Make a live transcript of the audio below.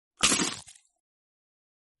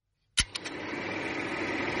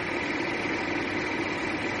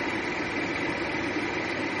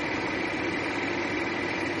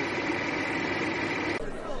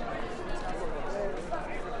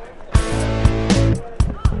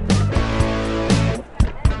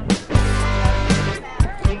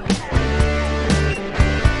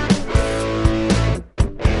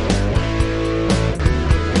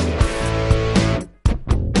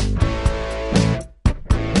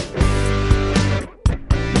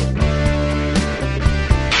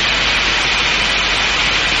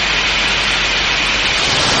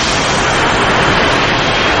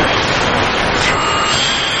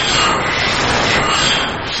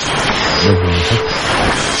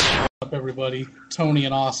What's up, everybody? Tony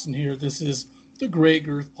and Austin here. This is the Great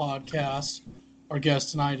Girth Podcast. Our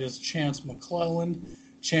guest tonight is Chance Mcclelland.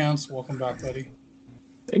 Chance, welcome back, buddy.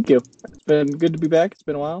 Thank you. It's been good to be back. It's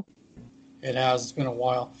been a while. It has. It's been a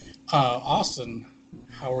while. Austin,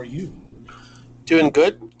 how are you? Doing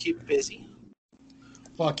good. Keep busy.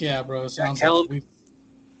 Fuck yeah, bro.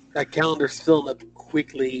 That calendar's filling up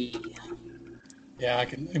quickly. Yeah,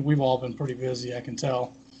 we've all been pretty busy, I can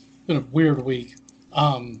tell. It's been a weird week.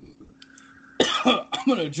 I'm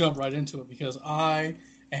going to jump right into it because I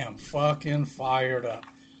am fucking fired up.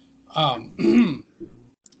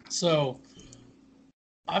 So,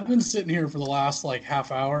 I've been sitting here for the last,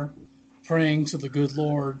 half hour praying to the good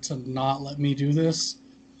Lord to not let me do this.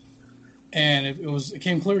 And it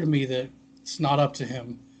came clear to me that it's not up to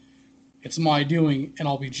him. It's my doing, and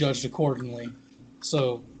I'll be judged accordingly.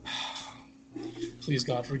 So, please,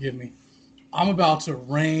 God, forgive me. I'm about to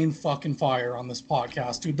rain fucking fire on this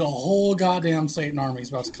podcast, dude. The whole goddamn Satan army is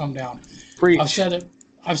about to come down. Preach. I've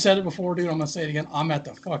said it before, dude. I'm going to say it again. I'm at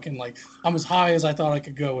the fucking, I'm as high as I thought I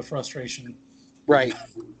could go with frustration. Right.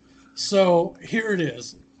 So, here it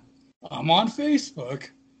is. I'm on Facebook,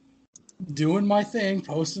 doing my thing,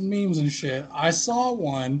 posting memes and shit. I saw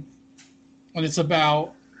one, and it's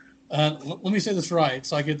about, let me say this right,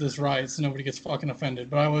 so I get this right, so nobody gets fucking offended.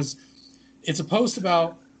 But it's a post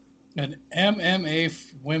about an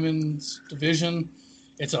MMA women's division.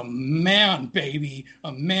 It's a man, baby.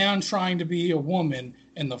 A man trying to be a woman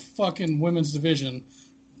in the fucking women's division.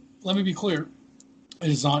 Let me be clear. It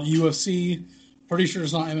is not UFC. Pretty sure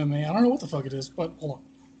it's not MMA. I don't know what the fuck it is, but hold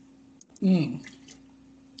on.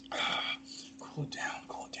 Cool it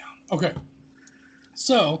down. Okay.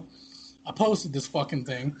 So, I posted this fucking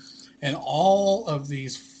thing, and all of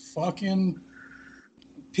these fucking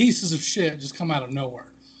pieces of shit just come out of nowhere.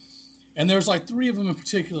 And there's 3 of them in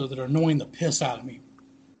particular that are annoying the piss out of me.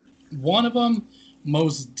 One of them,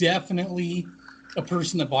 most definitely a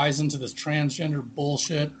person that buys into this transgender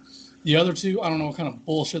bullshit. The other 2, I don't know what kind of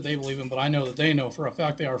bullshit they believe in, but I know that they know for a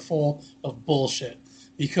fact they are full of bullshit.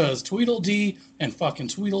 Because Tweedledee and fucking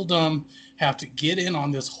Tweedledum have to get in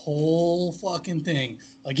on this whole fucking thing.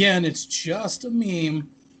 Again, it's just a meme.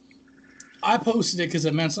 I posted it because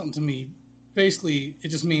it meant something to me. Basically, it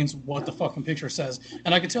just means what the fucking picture says.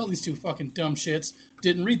 And I could tell these 2 fucking dumb shits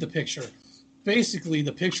didn't read the picture. Basically,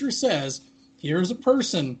 the picture says, here's a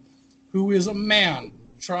person who is a man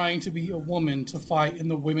trying to be a woman to fight in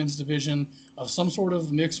the women's division of some sort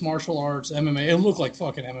of mixed martial arts, MMA. It looked like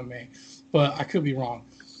fucking MMA, but I could be wrong.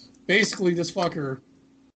 Basically, this fucker,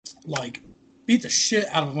 beat the shit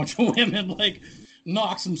out of a bunch of women,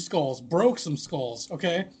 knocked some skulls, broke some skulls,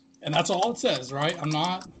 okay? And that's all it says, right? I'm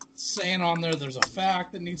not saying on there's a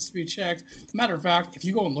fact that needs to be checked. Matter of fact, if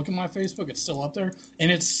you go and look at my Facebook, it's still up there.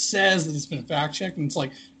 And it says that it's been fact-checked. And it's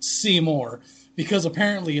see more. Because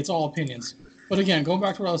apparently it's all opinions. But again, going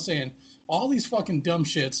back to what I was saying, all these fucking dumb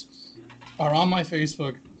shits are on my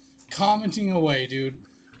Facebook commenting away, dude.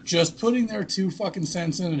 Just putting their 2 fucking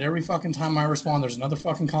cents in. And every fucking time I respond, there's another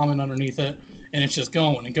fucking comment underneath it. And it's just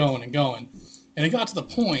going and going and going. And it got to the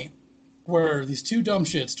point where these 2 dumb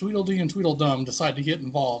shits, Tweedledee and Tweedledum, decide to get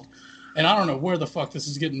involved. And I don't know where the fuck this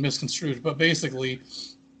is getting misconstrued, but basically,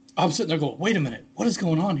 I'm sitting there going, wait a minute, what is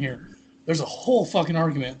going on here? There's a whole fucking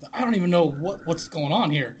argument. I don't even know what's going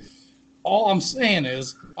on here. All I'm saying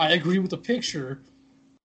is, I agree with the picture.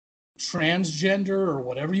 Transgender, or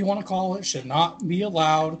whatever you want to call it, should not be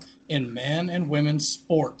allowed in men and women's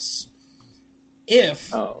sports.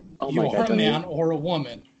 If you're a man or a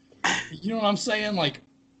woman. You know what I'm saying?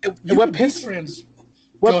 What pissed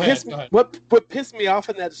me off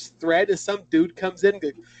in that thread is some dude comes in and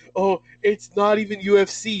goes, oh, it's not even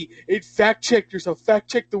UFC. It fact-checked yourself.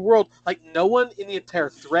 Fact-check the world. No one in the entire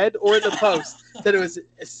thread or in the post said it was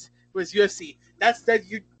UFC.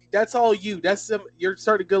 That's all you. You're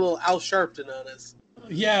starting to go a little Al Sharpton on us.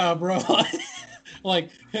 Yeah, bro.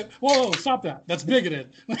 Whoa, stop that. That's bigoted.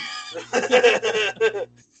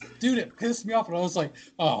 Dude, it pissed me off, and I was like,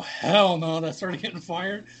 oh, hell no, and I started getting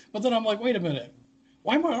fired. But then I'm like, wait a minute.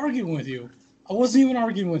 Why am I arguing with you? I wasn't even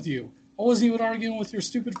arguing with you. I wasn't even arguing with your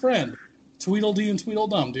stupid friend. Tweedledee and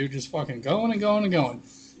Tweedledum, dude, just fucking going and going and going.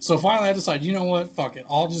 So finally I decided, you know what, fuck it.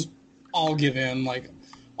 I'll give in,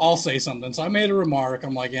 I'll say something. So I made a remark.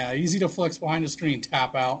 I'm like, yeah, easy to flex behind the screen,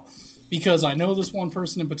 tap out. Because I know this one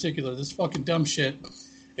person in particular, this fucking dumb shit,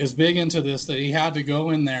 is big into this, that he had to go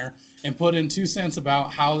in there and put in 2 cents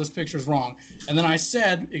about how this picture's wrong. And then I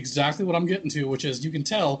said exactly what I'm getting to, which is you can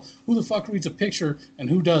tell who the fuck reads a picture and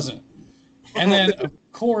who doesn't. And then, of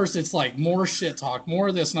course, it's more shit talk, more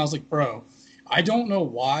of this. And I was like, bro, I don't know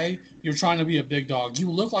why you're trying to be a big dog. You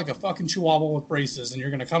look like a fucking chihuahua with braces, and you're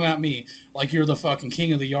going to come at me like you're the fucking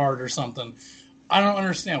king of the yard or something. I don't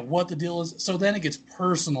understand what the deal is. So then it gets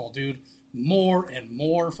personal, dude. More and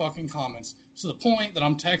more fucking comments. To the point that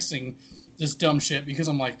I'm texting this dumb shit because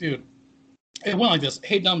I'm like, dude, it went like this.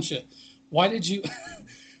 Hey, dumb shit. Why did you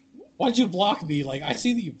block me? Like, I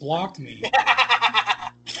see that you blocked me.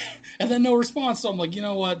 And then no response. So I'm like, you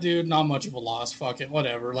know what, dude? Not much of a loss. Fuck it.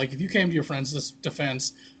 Whatever. Like, if you came to your friend's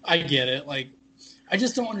defense, I get it. Like, I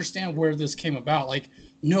just don't understand where this came about. Like,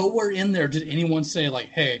 nowhere in there did anyone say, like,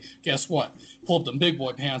 hey, guess what? Pull up them big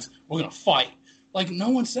boy pants. We're going to fight. Like, no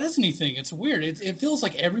one says anything. It's weird. It feels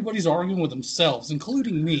like everybody's arguing with themselves,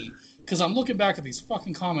 including me. Because I'm looking back at these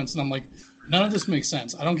fucking comments, and I'm like, none of this makes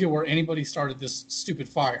sense. I don't get where anybody started this stupid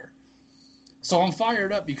fire. So I'm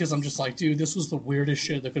fired up because I'm just like, dude, this was the weirdest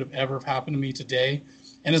shit that could have ever happened to me today.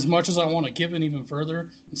 And as much as I want to give it even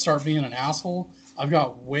further and start being an asshole, I've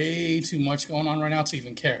got way too much going on right now to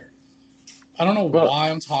even care. I don't know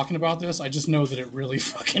why I'm talking about this. I just know that it really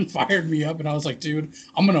fucking fired me up. And I was like, dude,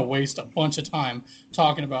 I'm going to waste a bunch of time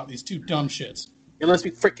talking about these two dumb shits. And let's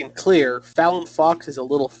be freaking clear, Fallon Fox is a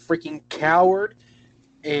little freaking coward.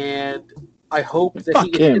 And I hope that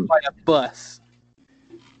he gets hit by a bus.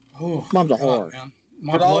 Oh, Mom's a whore. Man.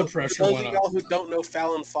 My blood pressure went up. For those of y'all who don't know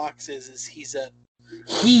Fallon Fox is he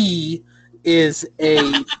is a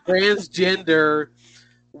transgender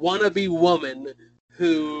wannabe woman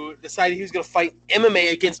who decided he was going to fight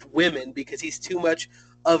MMA against women because he's too much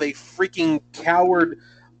of a freaking coward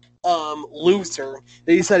loser.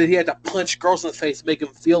 They decided he had to punch girls in the face to make him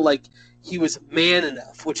feel like he was man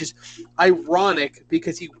enough, which is ironic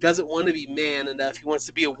because he doesn't want to be man enough. He wants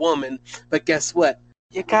to be a woman. But guess what?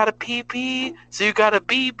 You got a pee-pee, so you got a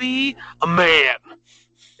BB, a man.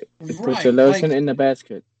 Put your lotion in the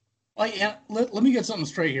basket. Like, let me get something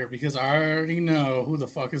straight here because I already know who the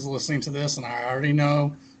fuck is listening to this, and I already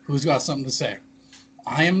know who's got something to say.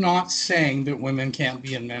 I am not saying that women can't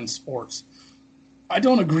be in men's sports. I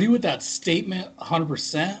don't agree with that statement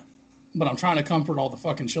 100%, but I'm trying to comfort all the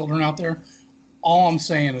fucking children out there. All I'm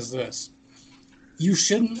saying is this. You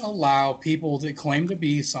shouldn't allow people that claim to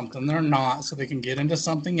be something they're not so they can get into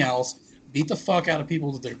something else, beat the fuck out of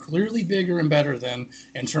people that they're clearly bigger and better than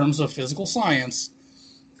in terms of physical science.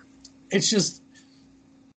 It's just,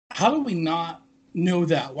 how do we not know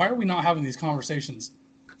that? Why are we not having these conversations?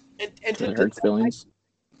 And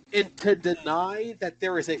to deny that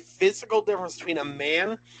there is a physical difference between a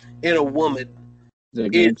man and a woman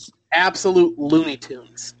is absolute Looney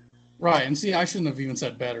Tunes. Right, and see, I shouldn't have even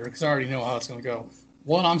said better because I already know how it's going to go.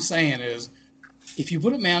 What I'm saying is, if you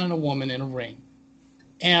put a man and a woman in a ring,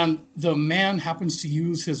 and the man happens to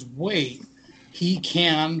use his weight, he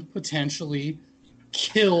can potentially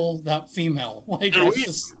kill that female. Like,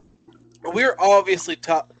 we're obviously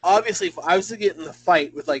top. Obviously, if I was to get in the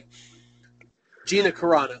fight with like Gina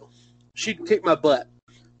Carano, she'd kick my butt.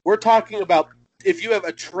 We're talking about if you have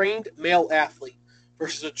a trained male athlete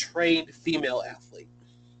versus a trained female athlete.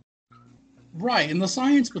 Right, and the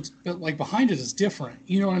science, but like behind it is different.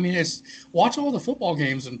 You know what I mean? It's watch all the football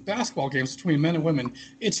games and basketball games between men and women.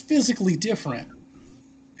 It's physically different.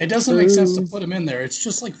 It doesn't make sense to put them in there. It's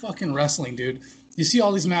just like fucking wrestling, dude. You see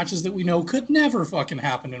all these matches that we know could never fucking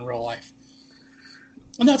happen in real life,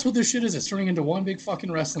 and that's what this shit is. It's turning into one big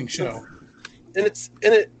fucking wrestling show.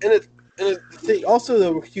 Also,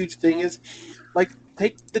 the huge thing is, like,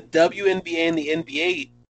 take the WNBA and the NBA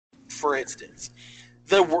for instance.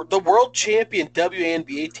 The world champion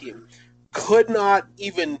WNBA team could not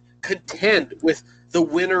even contend with the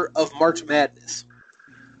winner of March Madness.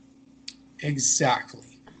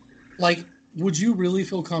 Exactly. Like, would you really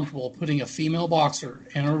feel comfortable putting a female boxer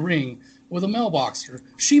in a ring with a male boxer?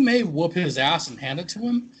 She may whoop his ass and hand it to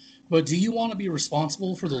him, but do you want to be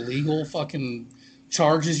responsible for the legal fucking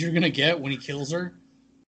charges you're going to get when he kills her?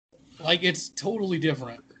 Like, it's totally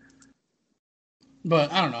different.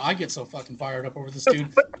 But I don't know. I get so fucking fired up over this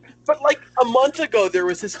dude. But like a month ago, there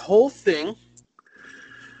was this whole thing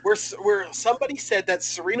where somebody said that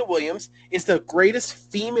Serena Williams is the greatest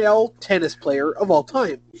female tennis player of all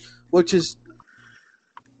time, which is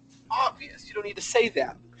obvious. You don't need to say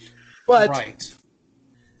that. But right.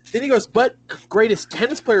 Then he goes, but greatest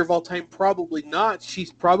tennis player of all time? Probably not.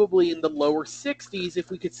 She's probably in the lower 60s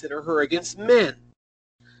if we consider her against men.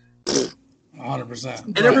 100%.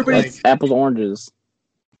 And everybody's like apples, oranges.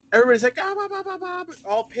 Everybody's like,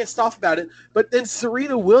 all pissed off about it. But then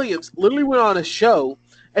Serena Williams literally went on a show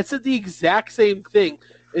and said the exact same thing.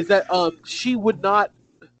 Is that she would not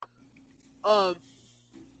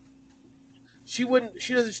she wouldn't.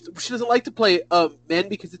 She doesn't like to play men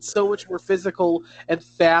because it's so much more physical and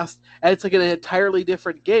fast, and it's like an entirely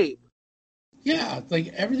different game. Yeah,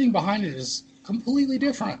 like everything behind it is completely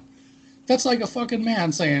different. That's like a fucking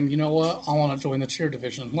man saying, you know what, I want to join the cheer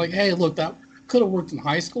division. Like, hey, look, that could have worked in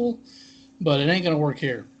high school, but it ain't gonna work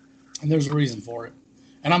here, and there's a reason for it.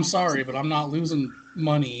 And I'm sorry, but I'm not losing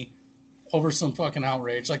money over some fucking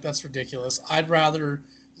outrage. Like, that's ridiculous. I'd rather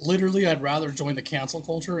join the cancel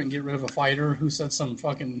culture and get rid of a fighter who said some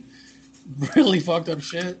fucking really fucked up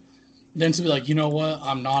shit than to be like, you know what,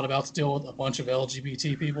 I'm not about to deal with a bunch of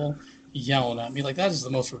LGBT people yelling at me. Like, that is the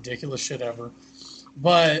most ridiculous shit ever.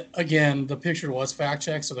 But again, the picture was fact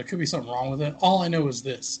checked, so there could be something wrong with it. All I know is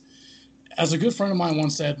this. As a good friend of mine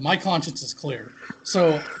once said, my conscience is clear.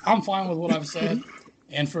 So I'm fine with what I've said.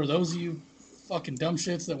 And for those of you fucking dumb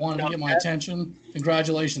shits that wanted to get my attention,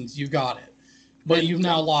 congratulations, you got it. But you've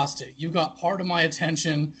now lost it. You've got part of my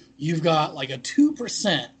attention. You've got like a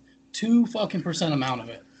 2% amount of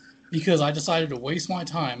it. Because I decided to waste my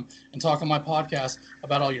time and talk on my podcast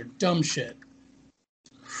about all your dumb shit.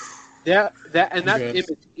 That image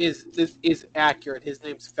is accurate. His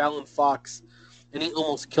name's Fallon Fox, and he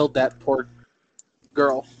almost killed that poor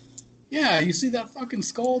girl. Yeah, you see that fucking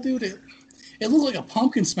skull, dude? It looked like a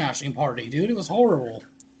pumpkin smashing party, dude. It was horrible.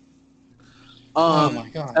 Oh my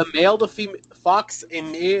god! A male to female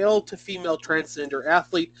transgender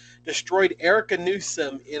athlete destroyed Erica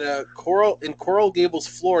Newsom in Coral Gables,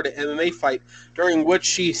 Florida MMA fight during which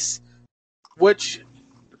he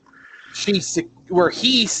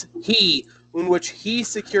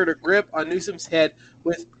secured a grip on Newsom's head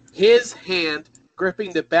with his hand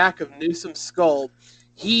gripping the back of Newsom's skull.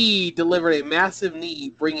 He delivered a massive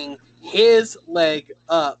knee, bringing his leg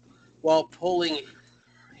up while pulling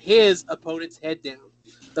his opponent's head down.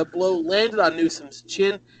 The blow landed on Newsom's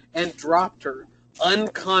chin and dropped her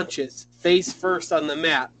unconscious, face first on the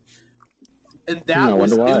mat. And that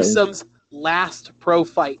was Newsom's last pro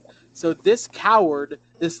fight. So this coward,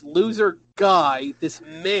 this loser guy, this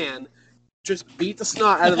man, just beat the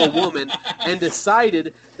snot out of a woman and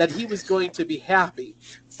decided that he was going to be happy.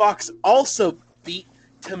 Fox also beat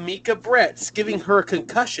Tamika Bretz, giving her a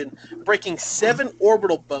concussion, breaking 7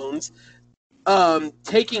 orbital bones,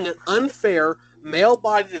 taking an unfair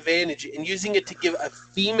male-bodied advantage and using it to give a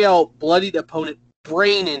female bloodied opponent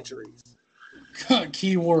brain injuries.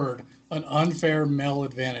 Key word, an unfair male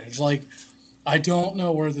advantage. Like, I don't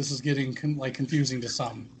know where this is getting confusing to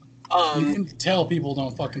some. You can tell people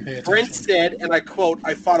don't fucking pay attention. Brent said, and I quote,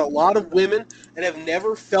 "I fought a lot of women and have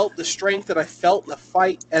never felt the strength that I felt in a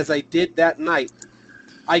fight as I did that night.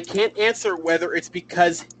 I can't answer whether it's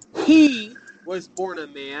because he was born a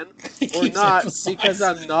man or not because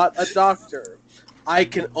I'm not a doctor. I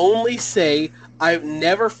can only say I've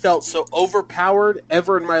never felt so overpowered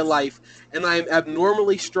ever in my life, and I'm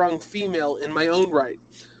abnormally strong female in my own right.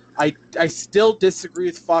 I still disagree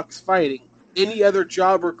with Fox fighting. Any other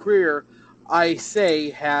job or career, I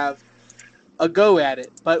say, have a go at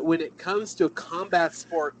it. But when it comes to a combat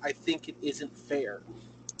sport, I think it isn't fair."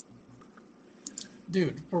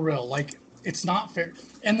 Dude, for real, like, it's not fair.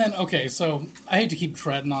 And then, okay, so I hate to keep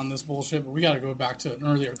treading on this bullshit, but we got to go back to an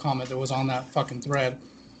earlier comment that was on that fucking thread.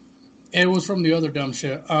 It was from the other dumb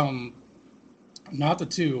shit. Not the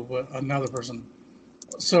two, but another person.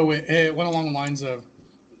 So it went along the lines of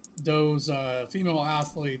those female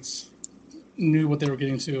athletes knew what they were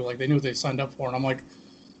getting to, like they knew what they signed up for, and I'm like,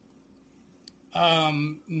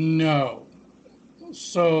 no.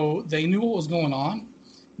 So they knew what was going on.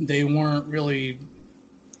 They weren't really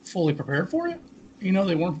fully prepared for it. You know,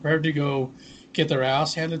 they weren't prepared to go get their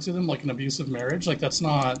ass handed to them like an abusive marriage. Like, that's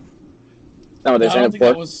not. I don't think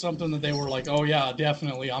that was something that they were like, oh yeah,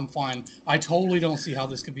 definitely, I'm fine. I totally don't see how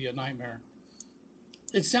this could be a nightmare.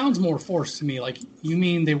 It sounds more forced to me. Like, you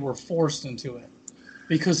mean they were forced into it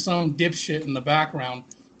because some dipshit in the background,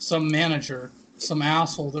 some manager, some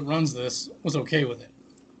asshole that runs this was okay with it.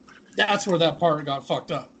 That's where that part got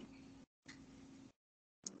fucked up.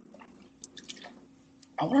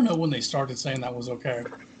 I want to know when they started saying that was okay.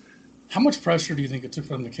 How much pressure do you think it took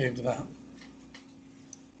for them to cave to that?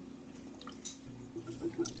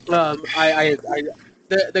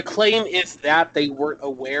 The claim is that they weren't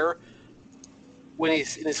aware when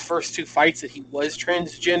he's in his first 2 fights that he was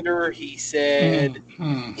transgender. He said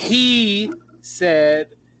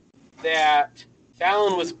that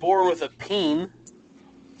Fallon was born with a peen.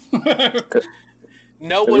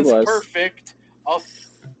 No one's perfect.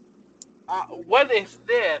 What if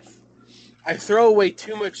this? I throw away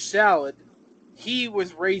too much salad. He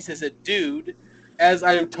was raised as a dude. As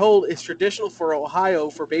I am told, it's traditional for Ohio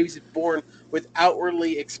for babies born with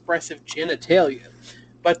outwardly expressive genitalia.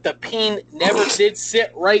 but the peen never did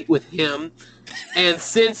sit right with him. And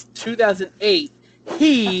since 2008,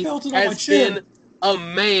 he has been a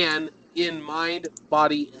man in mind,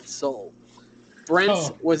 body, and soul.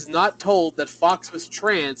 Brent was not told that Fox was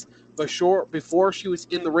trans before she was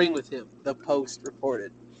in the ring with him, the Post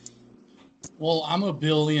reported. Well, I'm a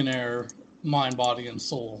billionaire, mind, body, and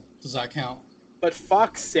soul. Does that count? But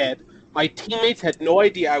Fox said, my teammates had no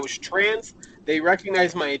idea I was trans. They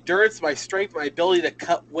recognized my endurance, my strength, my ability to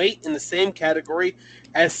cut weight in the same category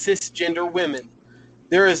as cisgender women.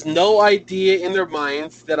 There is no idea in their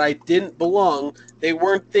minds that I didn't belong. They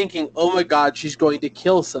weren't thinking, oh my God, she's going to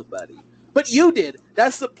kill somebody. But you did.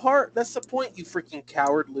 That's the point, you freaking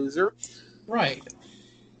coward loser. Right.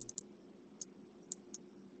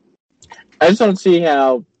 I just don't see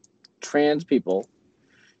how trans people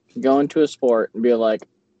can go into a sport and be like,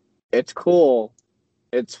 it's cool,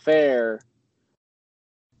 it's fair,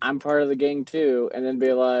 I'm part of the gang too, and then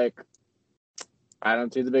be like, I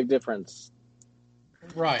don't see the big difference.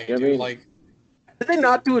 Right. You know dude, what I mean? Like, did they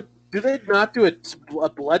not do a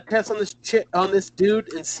blood test on this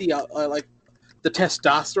dude and see like the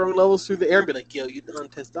testosterone levels through the air and be like, yo, you on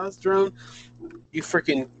testosterone? You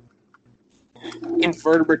freaking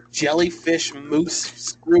invertebrate jellyfish moose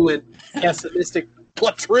screwing pessimistic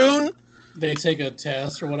platoon? They take a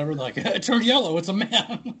test or whatever, like, it turned yellow, it's a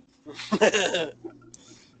man.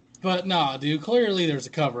 But nah, dude, clearly there's a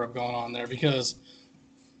cover-up going on there because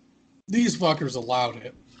these fuckers allowed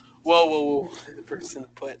it. Whoa. The person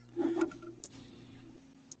put.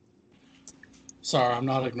 Sorry, I'm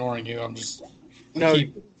not ignoring you. I'm just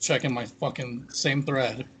keep checking my fucking same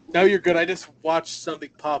thread. No, you're good. I just watched something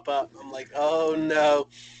pop up. I'm like, oh no.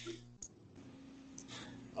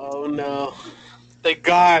 Oh no. They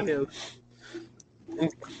got him.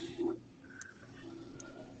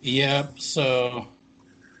 Yep, so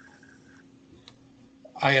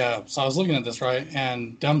I was looking at this, right,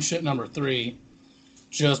 and dumb shit number 3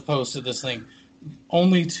 just posted this thing.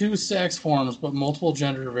 Only 2 sex forms, but multiple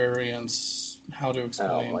gender variants. How to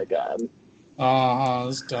explain? Oh my God.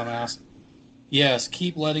 This dumbass. Yes,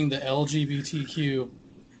 keep letting the LGBTQ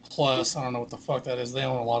plus, I don't know what the fuck that is, they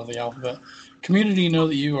own a lot of the alphabet, community know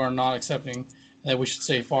that you are not accepting, that we should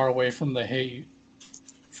stay far away from the hate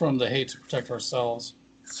to protect ourselves.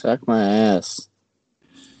 Suck my ass.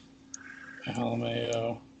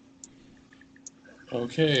 LMAO.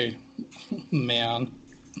 Okay, man.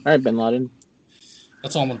 Alright, Bin Laden.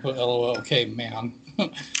 That's all I'm gonna put. LOL. Okay, man. I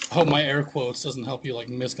hope my air quotes doesn't help you like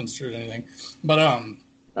misconstrue anything. But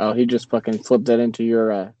Oh, he just fucking flipped that into your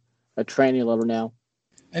a tranny lover now.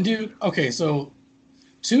 And dude, okay, so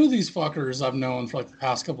 2 of these fuckers I've known for like the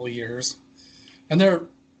past couple of years, and they're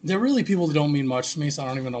really people that don't mean much to me. So I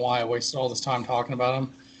don't even know why I wasted all this time talking about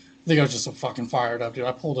them. I think I was just so fucking fired up, dude.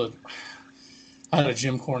 I had a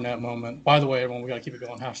Jim Cornette moment. By the way, everyone, we gotta keep it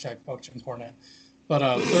going. Hashtag fuck Jim Cornette. But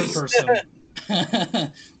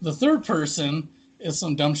the third person is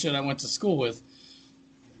some dumb shit I went to school with.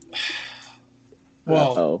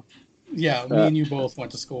 Well, yeah, me and you both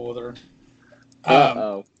went to school with her.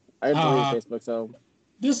 I delete Facebook, so.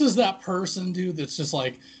 This is that person, dude, that's just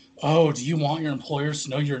like, oh, do you want your employers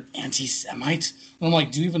to know you're an anti-Semite? And I'm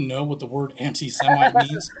like, do you even know what the word anti-Semite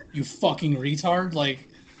means? You fucking retard? Like,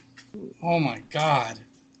 oh my God.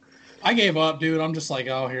 I gave up, dude. I'm just like,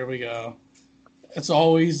 oh, here we go. It's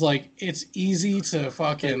always like, it's easy to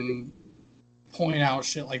fucking point out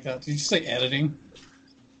shit like that. Did you say editing?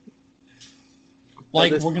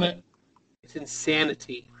 Like, we're gonna... It's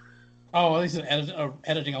insanity. Oh, they said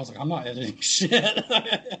editing. I was like, I'm not editing shit.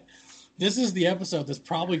 This is the episode that's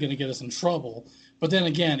probably going to get us in trouble. But then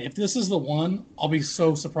again, if this is the one, I'll be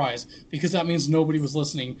so surprised because that means nobody was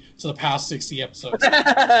listening to the past 60 episodes.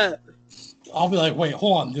 I'll be like, wait,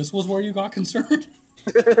 hold on. This was where you got concerned?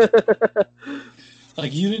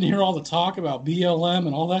 Like, you didn't hear all the talk about BLM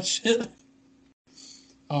and all that shit?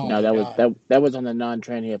 Oh, no, that was on the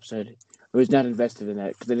non-tranny episode. I was not invested in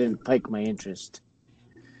that because it didn't pique my interest.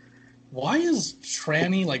 Why is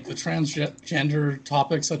tranny, like the transgender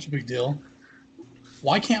topic, such a big deal?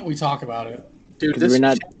 Why can't we talk about it? Dude, if you're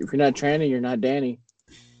not tranny, you're not Danny.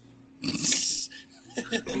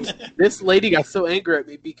 This lady got so angry at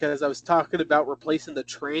me because I was talking about replacing the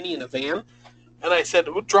tranny in a van. And I said,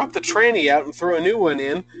 we'll drop the tranny out and throw a new one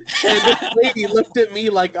in. And this lady looked at me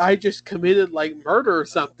like I just committed like murder or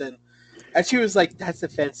something. And she was like, that's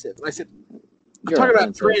offensive. And I said, I'm talking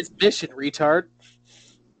about transmission, retard.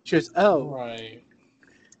 She goes, oh. Right.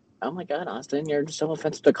 Oh my God, Austin, you're just so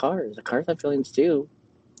offensive to cars. The cars have feelings too.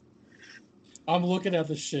 I'm looking at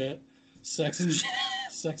the shit. Sex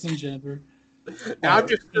and gender. Now I'm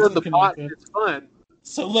just feeling the pot and it's fun.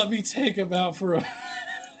 So let me take him out for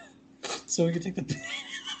So we can take the...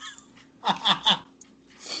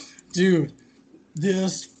 Dude,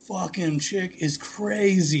 this fucking chick is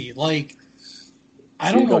crazy. Like,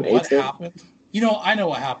 I don't know what happened. You know, I know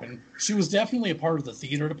what happened. She was definitely a part of the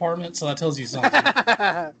theater department, so that tells you something.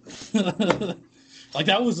 Like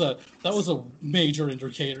that was a major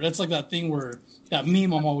indicator. That's like that thing where that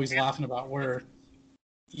meme I'm always laughing about, where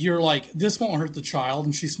you're like, this won't hurt the child,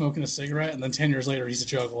 and she's smoking a cigarette, and then 10 years later he's a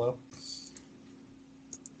juggalo.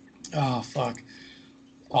 Oh fuck.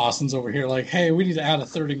 Austin's over here like, hey, we need to add a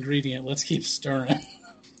third ingredient. Let's keep stirring.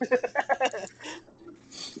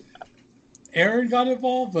 Aaron got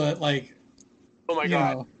involved, but like, oh my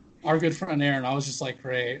god, know, our good friend Aaron, I was just like,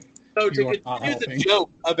 great. So to continue the joke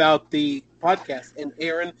about the podcast and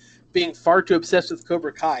Aaron being far too obsessed with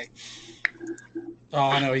Cobra Kai. Oh,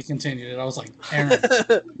 I know, he continued it. I was like, Aaron,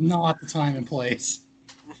 not the time and place.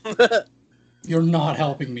 You're not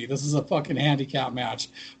helping me. This is a fucking handicap match.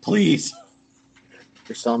 Please.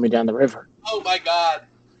 You're selling me down the river. Oh my god.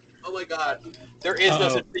 Oh my god. There is no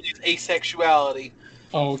such thing as asexuality.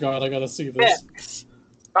 Oh god, I gotta see this. Yes.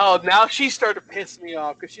 Oh, now she's starting to piss me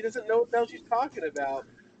off because she doesn't know what the hell she's talking about.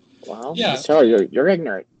 Well, yeah. Just tell her you're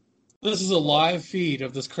ignorant. This is a live feed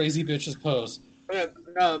of this crazy bitch's post.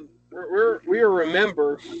 We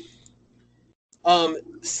remember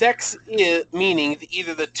sex is meaning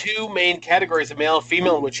either the two main categories of male and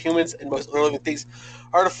female in which humans and most other living things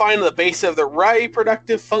are defined on the basis of their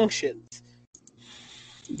reproductive functions.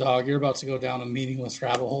 Dog, you're about to go down a meaningless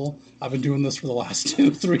rabbit hole. I've been doing this for the last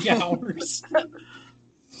 2-3 hours.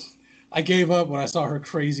 I gave up when I saw her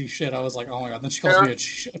crazy shit. I was like, oh my god. Then she calls me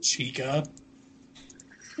a chica.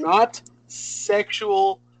 Not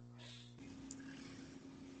sexual.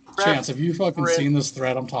 Chance, have you fucking seen this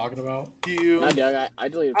thread I'm talking about? No, Doug, I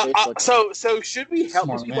deleted Facebook. So should we help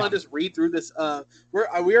these people and just read through this?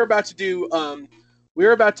 We're about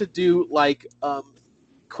to do like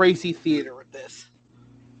crazy theater with this.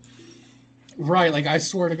 Right, like I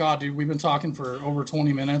swear to God, dude, we've been talking for over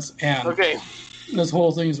 20 minutes, and this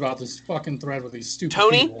whole thing is about this fucking thread with these stupid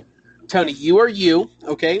people. Tony, you are you,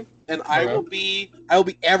 okay? And I will be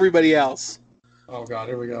everybody else. Oh god,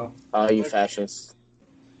 here we go. Oh, you fascist.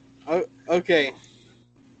 Oh, okay.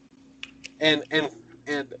 And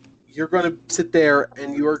you're going to sit there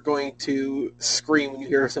and you are going to scream when you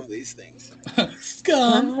hear some of these things.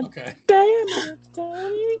 Scum. Okay. Damn it,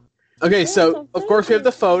 Tony. Okay, so of course we have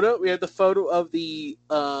the photo. We have the photo of the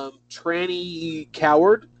tranny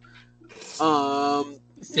coward.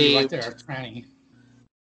 See right there, tranny.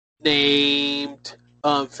 Named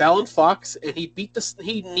Fallon Fox, and he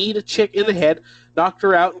kneed a chick in the head, knocked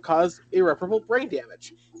her out, and caused irreparable brain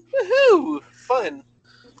damage. Woohoo! Fun.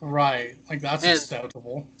 Right, like that's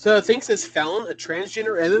acceptable. So the thing says Fallon, a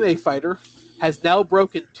transgender MMA fighter, has now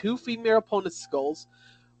broken 2 female opponents' skulls.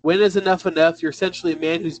 When is enough enough? You're essentially a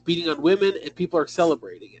man who's beating on women, and people are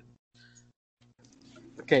celebrating it.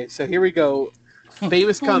 Okay, so here we go.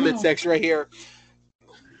 Famous comment section right here.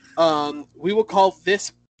 We will call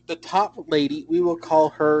this the top lady. We will call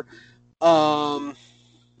her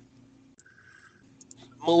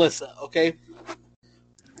Melissa, okay?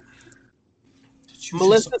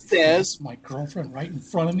 Melissa says, my girlfriend right in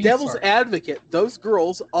front of me. Devil's advocate. Those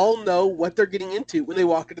girls all know what they're getting into when they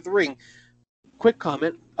walk into the ring. Quick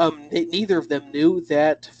comment. Neither of them knew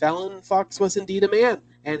that Fallon Fox was indeed a man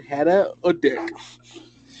and had a dick.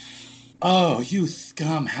 Oh, you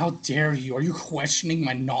scum! How dare you? Are you questioning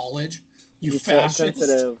my knowledge? You fascist!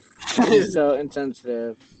 So insensitive. He's so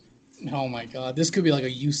insensitive. Oh my god! This could be like a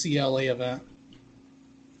UCLA event.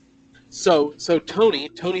 So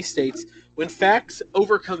Tony states, when facts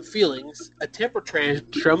overcome feelings, a temper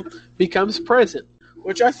tantrum becomes present,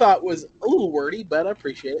 which I thought was a little wordy, but I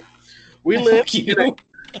appreciate it. We live in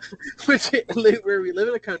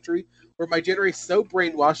a country where my generation is so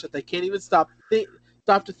brainwashed that they can't even stop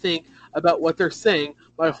to think about what they're saying.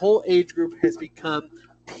 My whole age group has become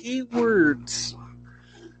P-words.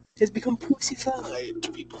 Has become pussified.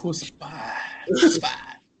 Pussified.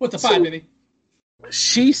 What's the five, baby?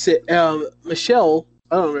 She said, Michelle,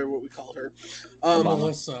 I don't remember what we call her.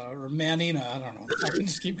 Melissa or Manina, I don't know. I can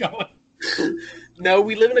just keep going. No,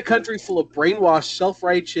 we live in a country full of brainwashed,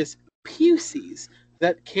 self-righteous pussies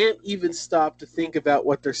that can't even stop to think about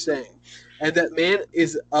what they're saying. And that man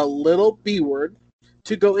is a little B-word.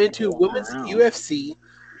 To go into women's UFC,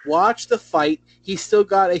 watch the fight, he's still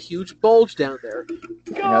got a huge bulge down there.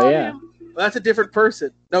 Oh, yeah. Well, that's a different person.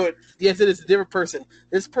 No, yes, it is a different person.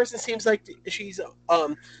 This person seems like she's,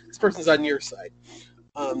 this person's on your side.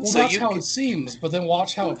 Well, so that's how it seems, but then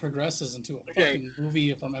watch how it progresses into a fucking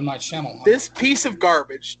movie from M. Night Shyamalan. This piece of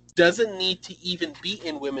garbage doesn't need to even be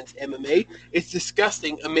in women's MMA. It's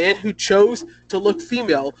disgusting. A man who chose to look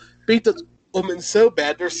female beat the woman so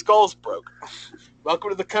bad their skulls broke.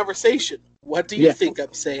 Welcome to the conversation. What do you think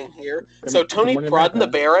I'm saying here? So Tony broadened the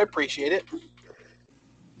bear. I appreciate it.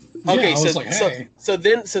 Okay, so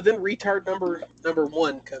then retard number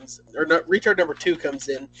one comes, or not, retard number two comes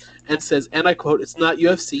in and says, and I quote, "It's not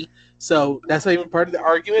UFC." So that's not even part of the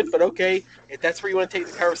argument, but okay, if that's where you want to take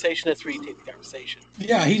the conversation, that's where you take the conversation.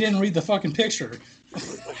 Yeah, he didn't read the fucking picture.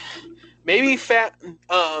 Maybe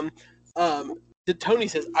Tony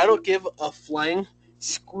says, "I don't give a flying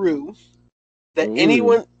screw that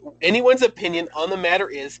anyone's opinion on the matter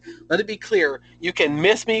is. Let it be clear, you can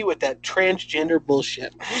miss me with that transgender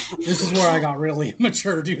bullshit." This is where I got really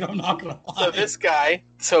immature, dude. I'm not gonna lie. So this guy,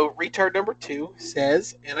 retard number two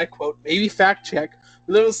says, and I quote, "Maybe fact check.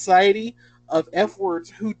 We live in a society of F words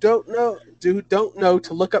who don't know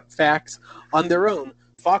to look up facts on their own.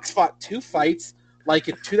 Fox fought 2 fights, like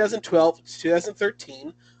in 2012 to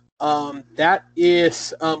 2013. That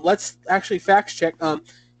is, let's actually fact check.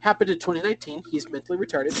 Happened in 2019. He's mentally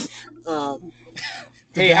retarded.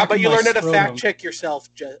 Hey, how about you learn how to fact check yourself,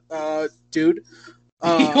 dude?" He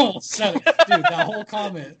almost said it. Dude, that whole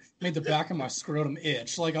comment made the back of my scrotum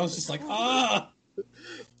itch. Like, I was just like, ah!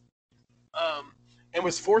 And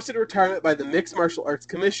was forced into retirement by the Mixed Martial Arts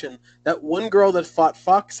Commission. That one girl that fought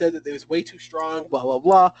Fox said that they was way too strong, blah, blah,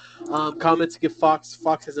 blah. Comments give Fox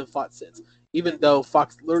hasn't fought since. Even though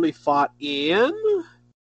Fox literally fought in...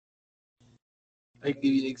 I can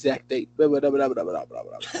give you the exact date. We're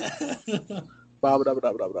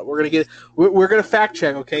gonna fact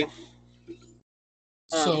check, okay?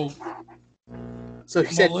 So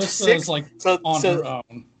he said Melissa 6. Is like on her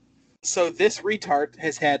own. So this retard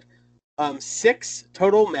has had 6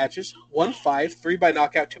 total matches, won 5, 3 by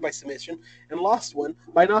knockout, 2 by submission, and lost 1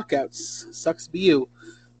 by knockouts. Sucks to be you.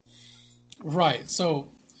 Right.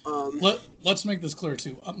 So let's make this clear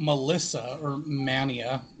too. Melissa, or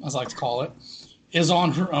Mania, as I like to call it, is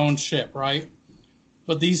on her own ship, right?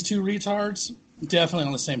 But these 2 retards, definitely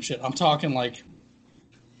on the same shit. I'm talking like...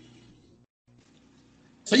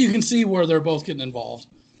 So you can see where they're both getting involved.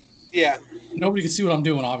 Yeah. Nobody can see what I'm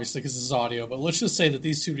doing, obviously, because this is audio. But let's just say that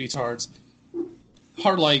these 2 retards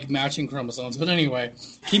are like matching chromosomes. But anyway,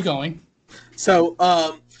 keep going. So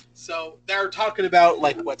they're talking about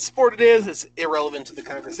like what sport it is. It's irrelevant to the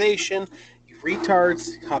conversation. You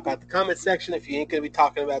retards, hop out the comment section if you ain't going to be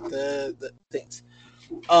talking about the things.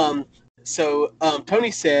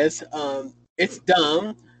 Tony says, "It's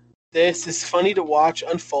dumb. This is funny to watch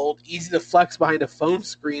unfold. Easy to flex behind a phone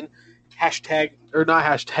screen. Hashtag, or not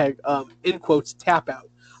hashtag, in quotes, tap out.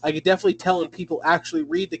 I could definitely tell when people actually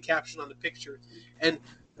read the caption on the picture and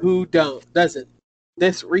who doesn't.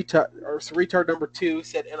 This retard number 2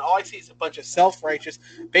 said, and all I see is a bunch of self-righteous,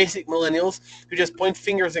 basic millennials who just point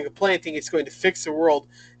fingers and complain, think it's going to fix the world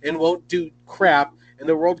and won't do crap, and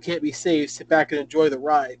the world can't be saved. Sit back and enjoy the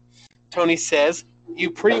ride." Tony says, "You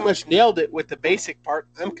pretty much nailed it with the basic part.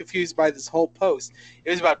 I'm confused by this whole post. It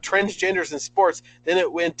was about transgenders in sports, then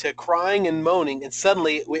it went to crying and moaning, and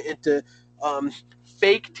suddenly it went into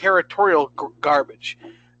fake territorial garbage.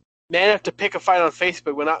 Man enough to pick a fight on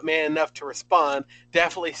Facebook, but not man enough to respond.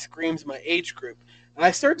 Definitely screams my age group." And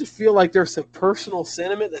I start to feel like there's some personal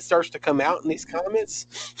sentiment that starts to come out in these comments.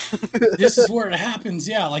 This is where it happens,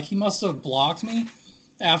 yeah. Like, he must have blocked me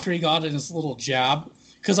after he got in his little jab.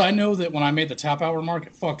 Because I know that when I made the tap out remark,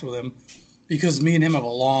 it fucked with him. Because me and him have a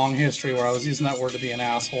long history where I was using that word to be an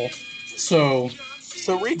asshole. So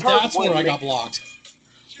retard that's where I got blocked.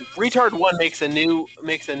 Retard 1 makes an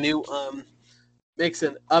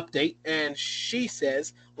update, and she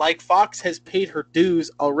says, like Fox has paid her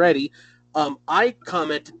dues already. I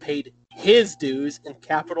commented paid his dues in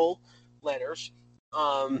capital letters.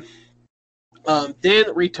 Then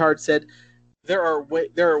retard said, there are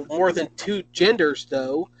more than 2 genders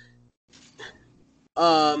though.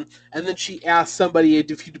 And then she asked somebody,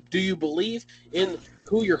 do you believe in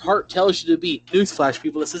who your heart tells you to be? Newsflash,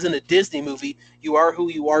 people, this isn't a Disney movie. You are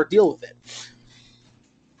who you are. Deal with it.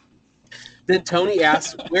 Then Tony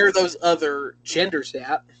asks, where are those other genders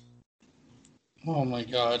at? Oh my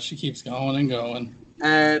God, she keeps going and going.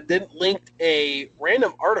 And then linked a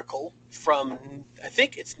random article from, I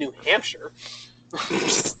think it's New Hampshire.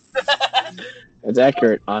 It's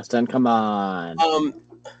accurate, Austin. Come on.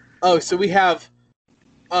 So we have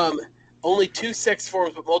only 2 sex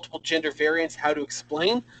forms but multiple gender variants. How to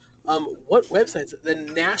explain? What websites? The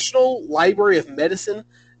National Library of Medicine,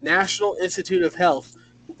 National Institute of Health.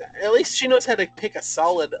 At least she knows how to pick a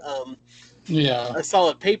solid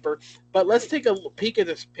paper. But let's take a peek at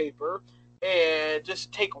this paper and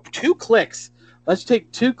just take 2 clicks let's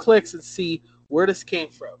take 2 clicks and see where this came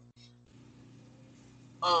from.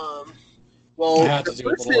 Well, I had to do a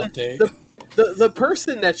little update. the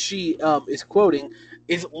person that she is quoting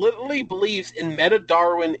is literally believes in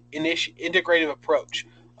meta-Darwin integrative approach.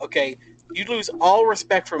 Okay, you lose all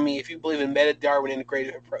respect from me if you believe in meta-Darwin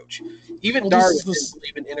integrative approach. Even Darwin didn't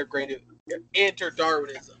believe in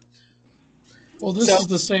inter-Darwinism. Well, this is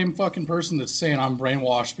the same fucking person that's saying I'm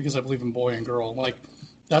brainwashed because I believe in boy and girl. Like,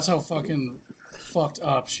 that's how fucking fucked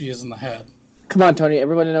up she is in the head. Come on, Tony.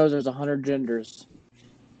 Everybody knows there's 100 genders.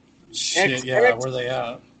 Shit, yeah, where they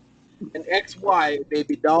at? An XY,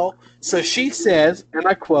 baby doll. So she says, and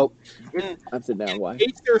I quote, in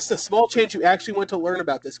case there's a small chance you actually want to learn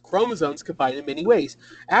about this, chromosomes combine in many ways.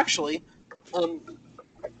 Actually,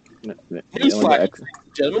 newsflash, ladies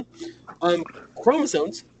and gentlemen,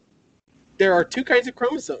 chromosomes, there are 2 kinds of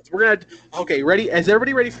chromosomes. We're gonna, okay, ready? Is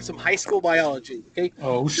everybody ready for some high school biology? Okay.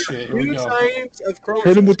 Oh shit! Here we go. 2 types of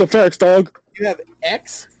chromosomes. Hit him with the facts, dog. You have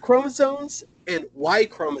X chromosomes and Y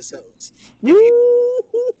chromosomes.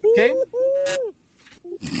 Okay.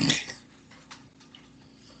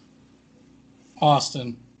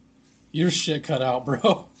 Austin, your shit cut out,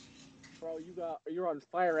 bro. Bro, you're on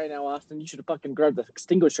fire right now, Austin. You should have fucking grabbed the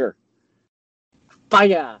extinguisher.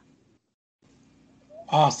 Fire.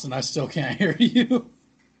 Austin, I still can't hear you.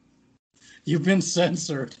 You've been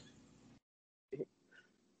censored.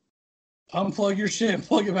 Unplug your shit and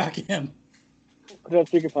plug it back in. Put it on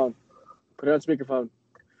speakerphone. Put it on speakerphone.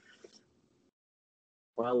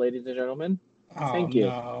 Well, ladies and gentlemen, thank you.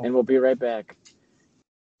 No. And we'll be right back.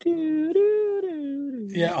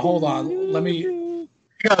 Yeah, hold on. Let me...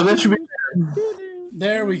 Yeah, that should be...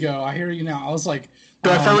 There we go. I hear you now. I was like... Do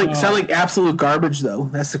I sound like absolute garbage, though?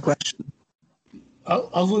 That's the question.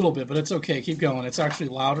 A little bit, but it's okay. Keep going. It's actually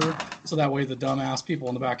louder, so that way the dumbass people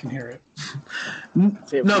in the back can hear it.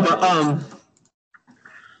 No, but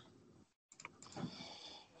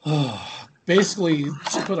basically,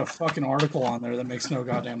 she put a fucking article on there that makes no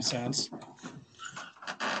goddamn sense.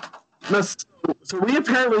 So we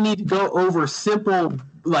apparently need to go over simple,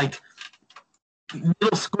 like,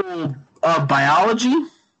 middle school biology.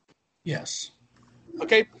 Yes.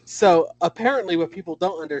 Okay, so apparently what people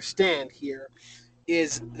don't understand here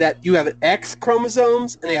is that you have X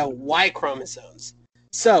chromosomes and they have Y chromosomes.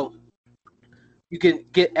 So you can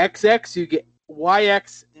get XX, you get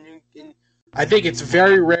YX, and I think it's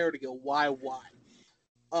very rare to get YY.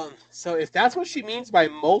 So if that's what she means by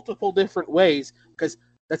multiple different ways, because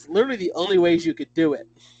that's literally the only ways you could do it.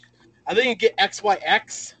 I think you get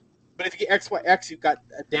XYX, but if you get XYX, you've got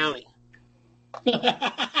a downy.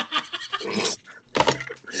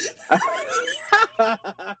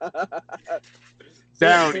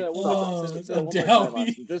 Downy.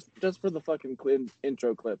 Downy. Just for the fucking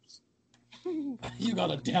intro clips. You got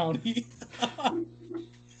a downy.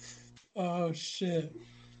 Oh shit.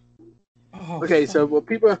 Oh, okay, so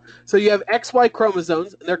so you have XY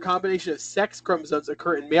chromosomes, and their combination of sex chromosomes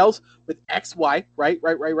occur in males with XY,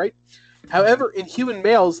 right. However, in human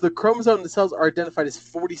males, the chromosomes themselves are identified as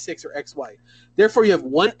 46 or XY. Therefore, you have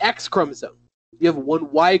one X chromosome. You have one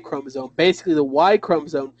Y chromosome. Basically, the Y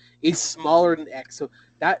chromosome is smaller than X. So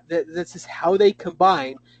that's just how they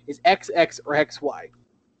combine is XX or XY.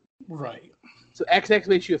 Right. So XX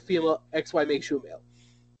makes you a female, XY makes you a male.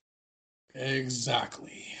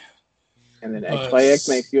 Exactly. And then XYX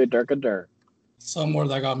makes you a dirk. Somewhere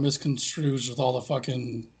that got misconstrued with all the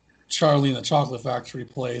fucking Charlie and the Chocolate Factory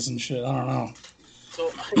plays and shit. I don't know. So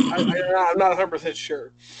I'm not 100%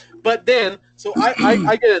 sure. But then, so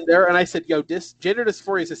I get in there and I said, yo, gender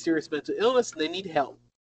dysphoria is a serious mental illness and they need help.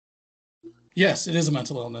 Yes, it is a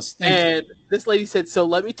mental illness. And this lady said, so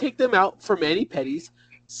let me take them out for mani-pedis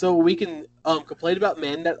so we can complain about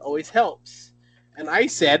men. That always helps. And I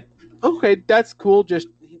said, okay, that's cool. Just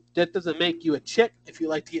that doesn't make you a chick if you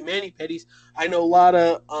like to get mani-pedis. I know a lot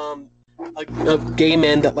of gay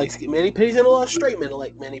men that like to get mani-pedis and a lot of straight men that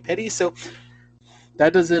like mani-pedis. So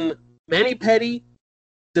that doesn't... Mani-pedi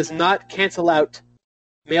does not cancel out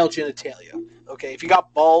male genitalia. Okay, if you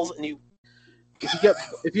got balls and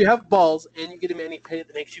if you have balls and you get a mani-pedi,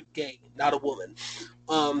 that makes you gay, not a woman.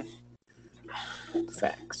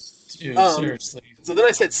 Facts. Dude, seriously. So then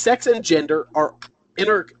I said sex and gender are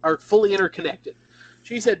fully interconnected.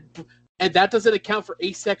 She said, and that doesn't account for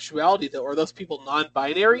asexuality though. Are those people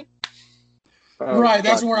non-binary? Right,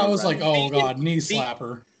 that's where I was like, oh god, knee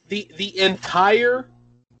slapper. The entire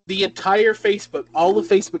Facebook, all of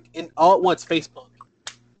Facebook, all at once, Facebook.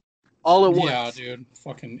 All at once. Yeah, dude.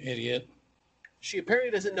 Fucking idiot. She apparently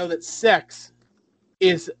doesn't know that sex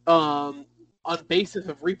is on basis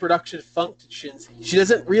of reproduction functions. She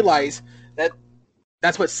doesn't realize that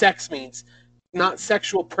that's what sex means. not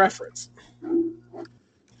sexual preference.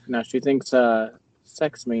 No, she thinks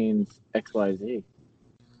sex means XYZ.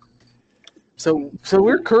 So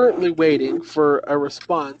we're currently waiting for a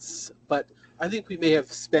response, but I think we may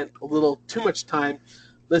have spent a little too much time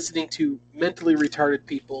listening to mentally retarded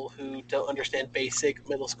people who don't understand basic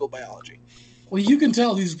middle school biology. Well, you can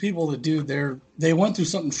tell these people that they went through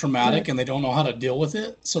something traumatic and they don't know how to deal with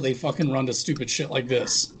it, so they fucking run to stupid shit like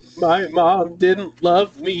this. My mom didn't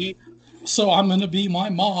love me. So I'm gonna be my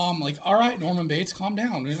mom. Like, all right, Norman Bates, calm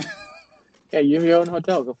down. Yeah, you have your own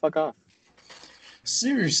hotel. Go fuck off.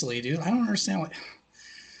 Seriously, dude, I don't understand what.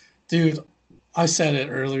 Dude, I said it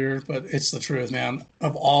earlier, but it's the truth, man.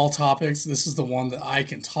 Of all topics, this is the one that I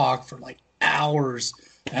can talk for like hours.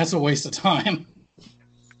 That's a waste of time.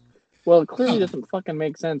 Well, it clearly doesn't fucking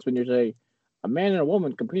make sense when you say a man and a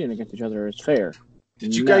woman competing against each other is fair.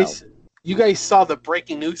 Did you guys saw the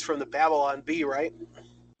breaking news from the Babylon Bee, right?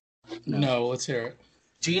 No, let's hear it.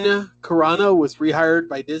 Gina Carano was rehired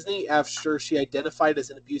by Disney after she identified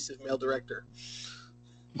as an abusive male director.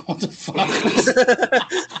 What the fuck?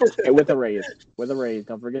 Hey, with a raise.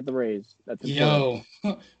 Don't forget the raise. That's important.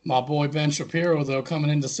 Yo, my boy Ben Shapiro, though, coming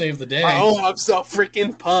in to save the day. Oh, I'm so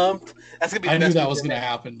freaking pumped. That's gonna be. I knew that was gonna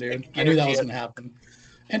happen, dude. I knew that was gonna happen.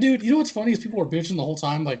 And dude, you know what's funny is people were bitching the whole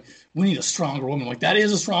time, like, we need a stronger woman. Like, that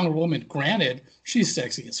is a stronger woman. Granted, she's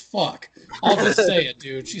sexy as fuck. I'll just say it,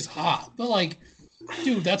 dude. She's hot. But like,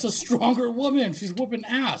 dude, that's a stronger woman. She's whooping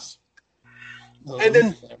ass. And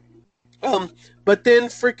then but then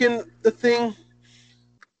freaking the thing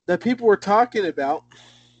that people were talking about,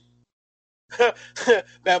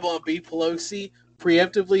 Babylon B. Pelosi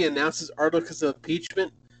preemptively announces articles of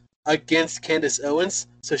impeachment against Candace Owens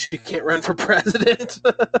so she can't run for president.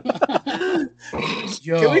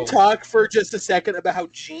 Yo. Can we talk for just a second about how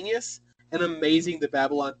genius and amazing the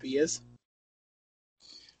Babylon Bee is?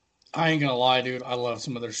 I ain't gonna lie, dude. I love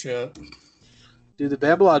some of their shit. Dude, the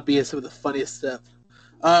Babylon Bee is some of the funniest stuff.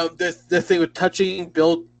 The thing with touching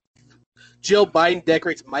Jill Biden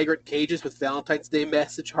decorates migrant cages with Valentine's Day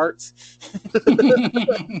message hearts.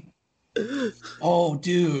 Oh,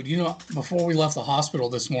 dude, you know, before we left the hospital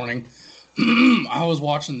this morning, I was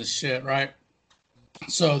watching this shit, right?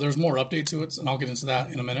 So there's more update to it, and I'll get into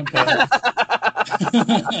that in a minute. But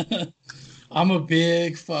I'm a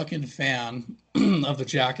big fucking fan of the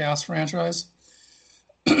Jackass franchise.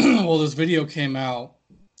 Well, this video came out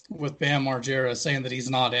with Bam Margera saying that he's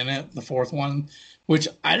not in it, the fourth one, which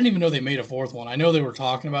I didn't even know they made a fourth one. I know they were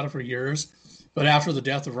talking about it for years, but after the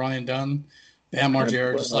death of Ryan Dunn, Bam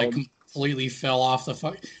Margera just like completely fell off the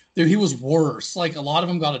fuck. Dude, he was worse. Like, a lot of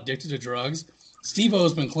them got addicted to drugs.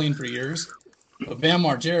 Steve-O's been clean for years, but Bam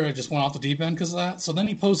Margera just went off the deep end because of that. So then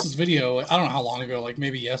he posts this video, I don't know how long ago, like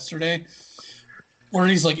maybe yesterday, where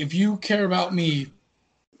he's like, if you care about me,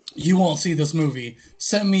 you won't see this movie.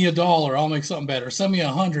 Send me $1, I'll make something better. Send me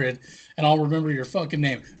 100, and I'll remember your fucking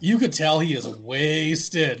name. You could tell he is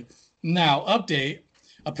wasted. Now, update.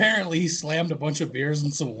 Apparently, he slammed a bunch of beers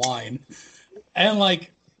and some wine. And,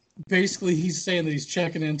 like, basically he's saying that he's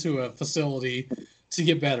checking into a facility to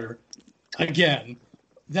get better. Again,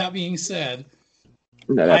 that being said,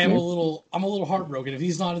 I'm a little heartbroken. If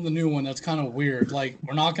he's not in the new one, that's kind of weird. Like,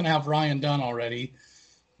 we're not going to have Ryan Dunn already.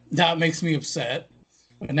 That makes me upset.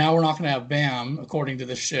 But now we're not going to have Bam, according to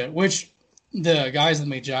this shit, which the guys that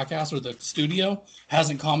made Jackass, or the studio,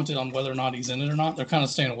 hasn't commented on whether or not he's in it or not. They're kind of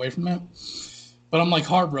staying away from it. But I'm, like,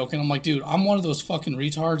 heartbroken. I'm like, dude, I'm one of those fucking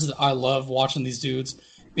retards that I love watching these dudes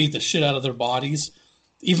beat the shit out of their bodies,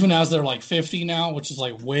 even as they're, like, 50 now, which is,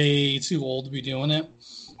 like, way too old to be doing it.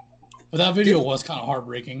 But that video was kind of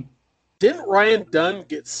heartbreaking. Didn't Ryan Dunn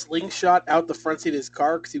get slingshot out the front seat of his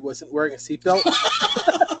car because he wasn't wearing a seatbelt?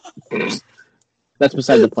 That's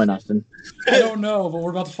beside the point, Austin. I don't know, but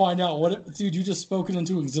we're about to find out. Dude, you just spoke it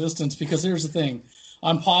into existence, because here's the thing.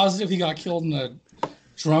 I'm positive he got killed in a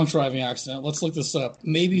drunk driving accident. Let's look this up.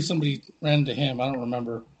 Maybe somebody ran into him. I don't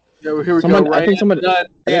remember. Yeah, here we go. I think someone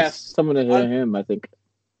hit Dunn. him, I think.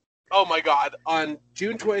 Oh, my God. On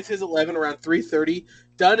June 2011, around 3:30,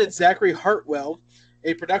 Dunn and Zachary Hartwell,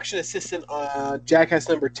 a production assistant on Jackass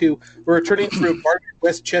 #2, were returning through a bar in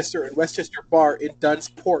Westchester Bar in Dunn's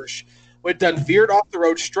Porsche, when Dunn veered off the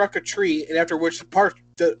road, struck a tree, and after which the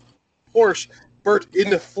Porsche burnt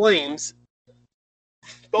into flames.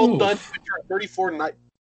 Both Dunn, who turned 34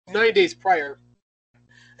 9 days prior,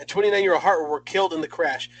 and 29-year-old Hartwell were killed in the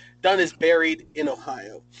crash. Dunn is buried in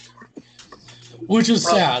Ohio. Which is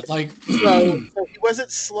sad. Like, so he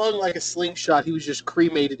wasn't slung like a slingshot. He was just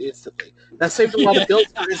cremated instantly. That saved a lot of bills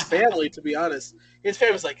for his family, to be honest. His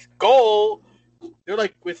family's like, goal. They're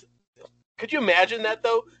like, could you imagine that,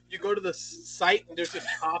 though? You go to the site and there's just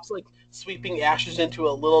cops like sweeping ashes into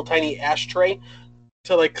a little tiny ashtray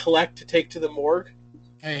to like collect to take to the morgue.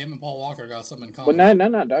 Hey, him and Paul Walker got something in Well, common.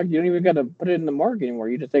 no, dog. You don't even got to put it in the morgue anymore.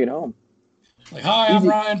 You just take it home. Like, hi, I'm Easy.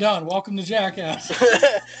 Ryan Dunn. Welcome to Jackass. And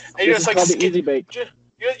This you is just like called the Easy Bake.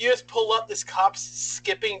 you just pull up this cop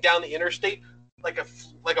skipping down the interstate like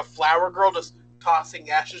a flower girl just tossing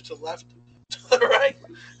ashes to the left, to the right.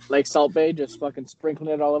 Like Salt Bay, just fucking sprinkling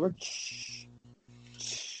it all over.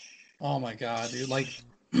 Oh my god, dude! Like,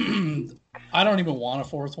 I don't even want a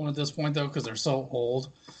fourth one at this point though, because they're so old.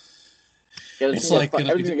 Yeah, It's like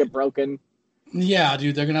everything's gonna get broken. Yeah,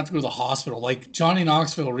 dude, they're gonna have to go to the hospital. Like Johnny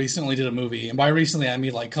Knoxville recently did a movie, and by recently I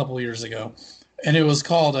mean like a couple of years ago, and it was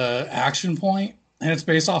called Action Point, and it's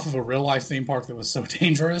based off of a real life theme park that was so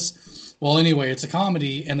dangerous. Well, anyway, it's a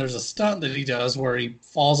comedy, and there's a stunt that he does where he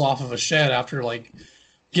falls off of a shed after like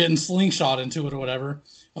getting slingshot into it or whatever.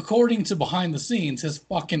 According to behind the scenes, his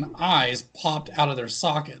fucking eyes popped out of their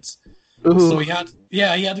sockets. Ooh. So he had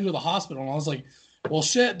to go to the hospital, and I was like, well,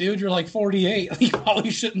 shit, dude, you're like 48. You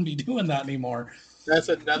probably shouldn't be doing that anymore. That's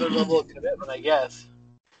another level of commitment, I guess.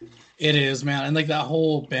 It is, man. And like that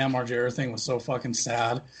whole Bam Margera thing was so fucking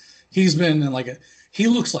sad. He's been in he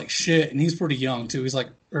looks like shit, and he's pretty young too. He's like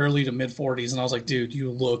early to mid 40s, and I was like, dude, you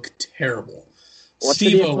look terrible. What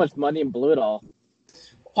did he have so much money and blew it all?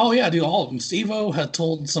 Oh yeah, dude, all of them. Steve-O had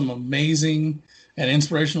told some amazing and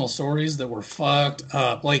inspirational stories that were fucked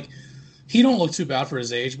up. Like, he don't look too bad for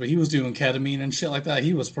his age, but he was doing ketamine and shit like that.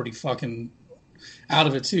 He was pretty fucking out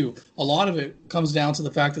of it too. A lot of it comes down to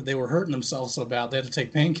the fact that they were hurting themselves so bad they had to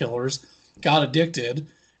take painkillers, got addicted,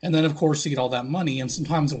 and then of course you get all that money. And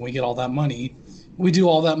sometimes when we get all that money, we do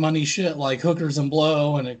all that money shit like hookers and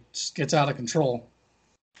blow, and it just gets out of control.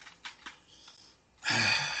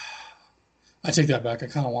 I take that back. I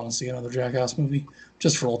kind of want to see another Jackass movie,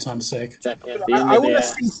 just for old time's sake. Jackass. I want to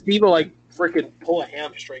see Steve like freaking pull a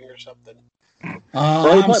hamstring or something. Bro, he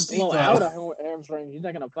I'm might blow out a hamstring. He's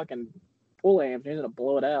not gonna fucking pull a hamstring. He's gonna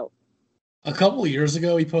blow it out. A couple of years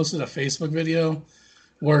ago, he posted a Facebook video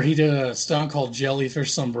where he did a stunt called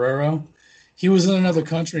Jellyfish Sombrero. He was in another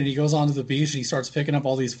country, and he goes onto the beach, and he starts picking up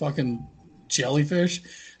all these fucking jellyfish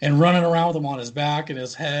and running around with them on his back and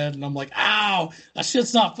his head. And I'm like, ow, that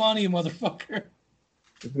shit's not funny, motherfucker.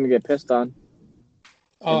 He's gonna get pissed on.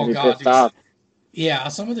 Oh, God, dude. Off. Yeah,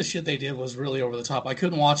 some of the shit they did was really over the top. I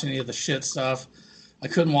couldn't watch any of the shit stuff. I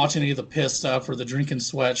couldn't watch any of the piss stuff or the drinking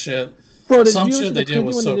sweat shit. Bro, Some shit they did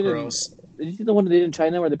was so gross. Did you see the one they did in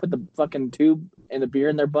China where they put the fucking tube and the beer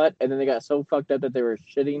in their butt, and then they got so fucked up that they were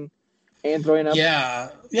shitting and throwing up? Yeah,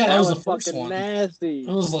 that was the first fucking one. Nasty. It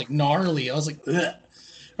was like gnarly. I was like, ugh.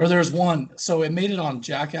 Or there's one, so it made it on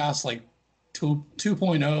Jackass like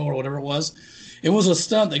 2.0 or whatever it was. It was a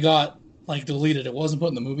stunt that got like deleted. It wasn't put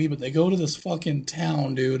in the movie, but they go to this fucking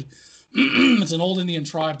town, dude. It's an old Indian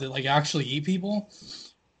tribe that like actually eat people,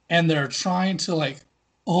 and they're trying to like,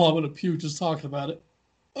 oh, I'm gonna puke just talking about it.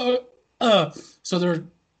 So they're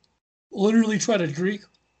literally trying to drink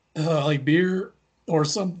like beer or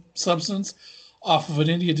some substance off of an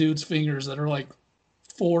Indian dude's fingers that are like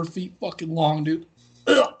 4 feet fucking long, dude.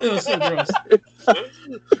 It was so gross.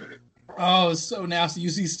 Oh, it's so nasty. You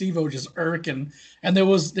see Steve-O just irking, and they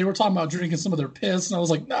were talking about drinking some of their piss, and I was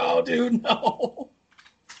like, no, dude, no.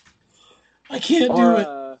 I can't do it.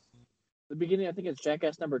 The beginning, I think it's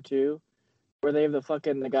Jackass number 2, where they have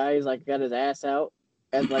the guy's like got his ass out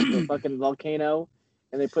at like the fucking volcano,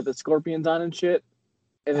 and they put the scorpions on and shit,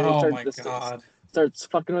 and then he starts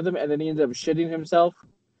fucking with him, and then he ends up shitting himself,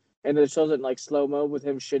 and then it shows it in like slow mo with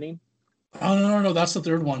him shitting. Oh no, that's the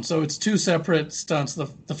third one. So it's 2 separate stunts. The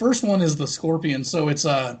first one is the scorpion. So it's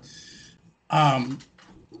God damn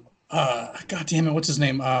it, what's his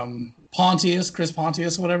name? Chris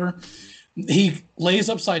Pontius, whatever. He lays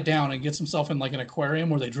upside down and gets himself in like an aquarium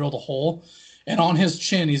where they drilled a hole, and on his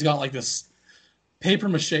chin he's got like this paper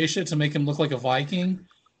mache shit to make him look like a Viking.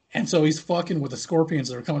 And so he's fucking with the scorpions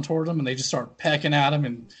that are coming toward him, and they just start pecking at him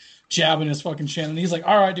and jabbing his fucking chin. And he's like,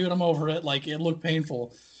 all right, dude, I'm over it. Like, it looked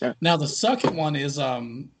painful. Yeah. Now, the second one is,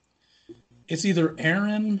 it's either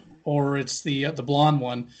Aaron or it's the blonde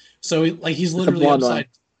one. So, he's literally upside...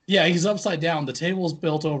 Yeah, he's upside down. The table's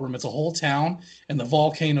built over him. It's a whole town, and the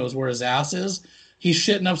volcano is where his ass is. He's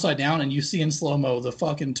shitting upside down, and you see in slow-mo the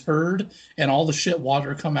fucking turd and all the shit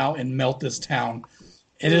water come out and melt this town.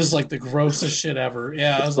 It is like the grossest shit ever.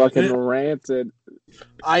 Yeah, it's fucking rancid.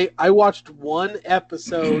 I watched one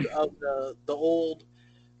episode of the old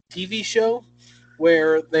TV show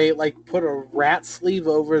where they like put a rat sleeve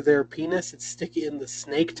over their penis and stick it in the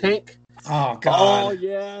snake tank. Oh God! Oh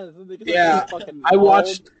yeah, yeah. I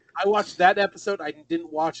watched that episode. I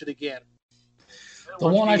didn't watch it again. The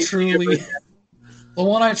one I truly The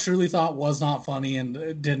one I truly thought was not funny and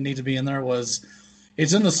didn't need to be in there was,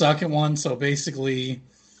 it's in the second one. So basically,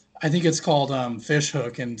 I think it's called Fish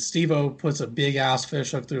Hook, and Steve-O puts a big ass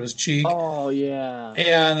fish hook through his cheek. Oh yeah.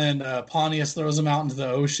 And then Pontius throws him out into the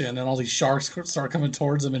ocean, and all these sharks start coming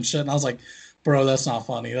towards him and shit. And I was like, bro, that's not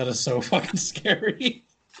funny. That is so fucking scary.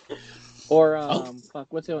 Or fuck,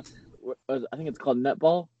 what's the one? I think it's called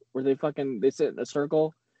netball, where they sit in a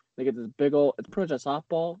circle. They get this big old. It's pretty much a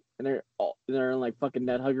softball, and they're in like fucking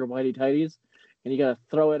net hugger whitey tighties, and you gotta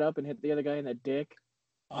throw it up and hit the other guy in the dick.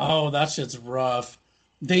 Oh, that shit's rough.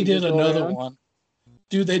 They did another one.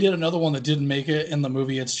 Dude, they did another one that didn't make it in the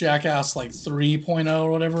movie. It's Jackass like 3.0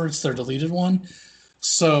 or whatever. It's their deleted one.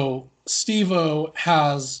 So Steve-O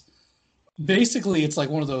has, basically it's like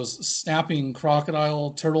one of those snapping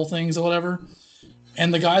crocodile turtle things or whatever.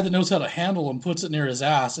 And the guy that knows how to handle him puts it near his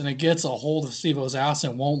ass, and it gets a hold of Steve-O's ass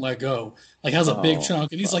and won't let go. Like has a big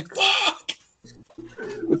chunk, and he's like, fuck!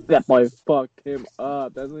 That boy fucked him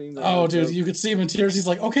up. Dude, you could see him in tears. He's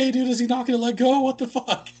like, okay, dude, is he not going to let go? What the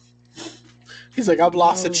fuck? He's like, I've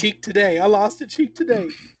lost a cheek today. I lost a cheek today.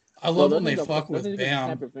 I love when they fuck with Bam.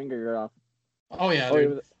 Snap your finger off. Oh, yeah,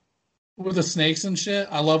 dude. With the snakes and shit.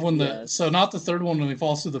 I love when so not the third one when he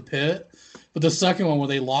falls through the pit, but the second one where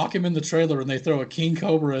they lock him in the trailer and they throw a king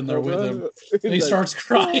cobra in there with him. And he starts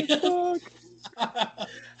crying.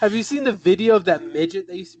 Have you seen the video of that midget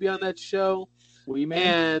that used to be on that show? Wee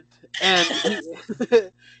Man? And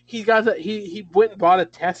he went and bought a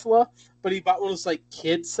Tesla, but he bought one of those like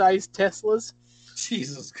kid-sized Teslas.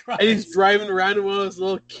 Jesus Christ. And he's driving around in one of those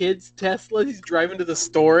little kids' Teslas. He's driving to the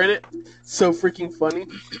store in it. So freaking funny.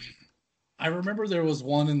 I remember there was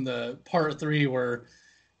one in the part 3 where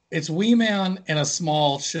it's Wee Man and a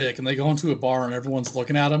small chick, and they go into a bar and everyone's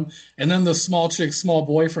looking at them. And then the small chick's small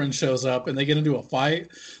boyfriend shows up and they get into a fight.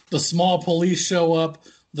 The small police show up.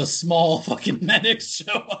 The small fucking medics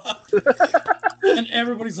show up. And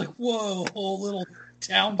everybody's like, whoa, whole little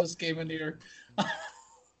town just came in here.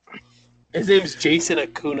 His name's Jason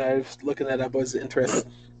Acuna. I was looking that up. I was interested.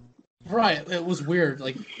 Right. It was weird.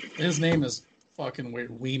 Like, his name is fucking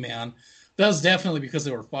weird. Wee Man. That was definitely because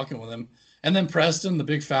they were fucking with him. And then Preston, the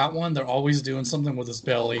big fat one, they're always doing something with his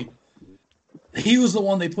belly. He was the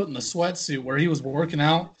one they put in the sweatsuit where he was working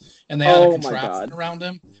out, and they had a contraption around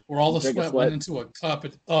him where all the sweat went into a cup.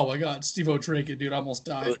 And, oh my God, Steve-O drank it, dude. I almost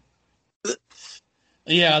died.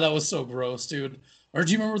 Yeah, that was so gross, dude. Or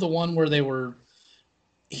do you remember the one where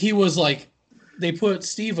he was like, they put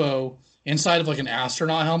Steve-O inside of like an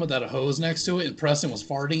astronaut helmet that had a hose next to it, and Preston was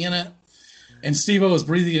farting in it. And Steve-O was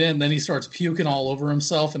breathing it in, and then he starts puking all over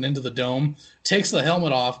himself and into the dome, takes the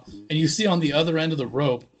helmet off, and you see on the other end of the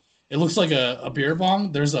rope, it looks like a beer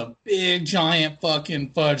bong. There's a big, giant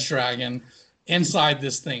fucking fudge dragon inside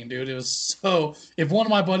this thing, dude. It was so... If one of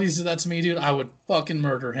my buddies did that to me, dude, I would fucking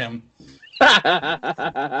murder him.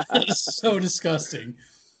 It's so disgusting.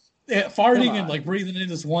 Yeah, farting and like breathing in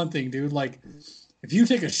is one thing, dude. Like, if you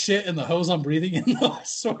take a shit in the hose I'm breathing in, though, I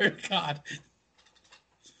swear to God.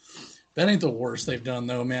 That ain't the worst they've done,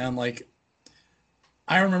 though, man. Like,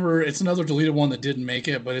 I remember it's another deleted one that didn't make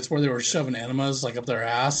it, but it's where they were shoving enemas like up their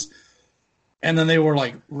ass. And then they were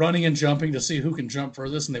like running and jumping to see who can jump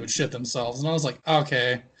furthest, and they would shit themselves. And I was like,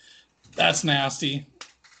 okay, that's nasty.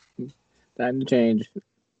 Time to change.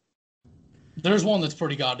 There's one that's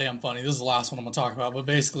pretty goddamn funny. This is the last one I'm going to talk about, but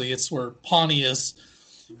basically it's where Pontius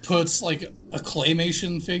puts like a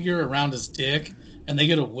claymation figure around his dick, and they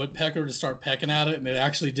get a woodpecker to start pecking at it, and it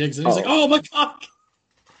actually digs in. He's like, oh my God!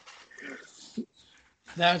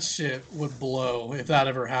 That shit would blow if that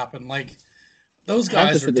ever happened. Like, those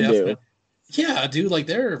guys are definitely... Yeah, dude, like,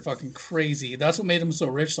 they're fucking crazy. That's what made them so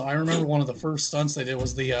rich. So I remember one of the first stunts they did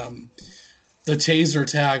was the taser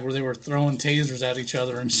tag, where they were throwing tasers at each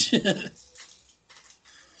other and shit.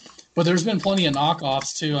 But there's been plenty of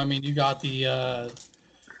knockoffs, too. I mean, you got the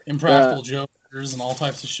Impractical Jokers and all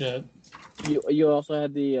types of shit. You also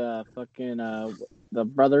had the fucking the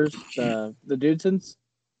brothers, the Dudesons.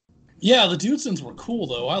 Yeah, the Dudesons were cool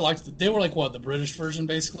though. I liked it. They were like what, the British version,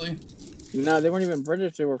 basically. No, they weren't even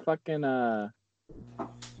British. They were fucking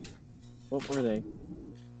what were they?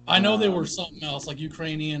 I know they were something else, like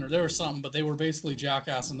Ukrainian or they were something, but they were basically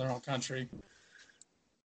jackass in their own country.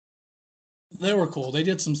 They were cool. They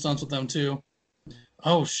did some stunts with them too.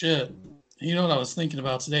 Oh shit! You know what I was thinking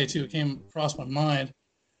about today too? It came across my mind.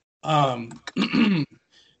 I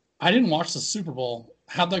didn't watch the Super Bowl.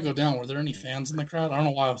 How'd that go down? Were there any fans in the crowd? I don't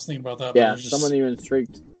know why I was thinking about that. Yeah, someone even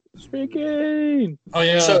speaking. Oh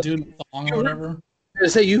yeah, so, dude, the song or whatever. I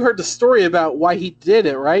say you heard the story about why he did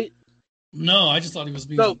it, right? No, I just thought he was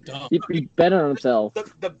being dumb. He bet on himself.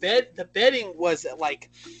 The betting was like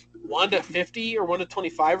 1 to 50 or 1 to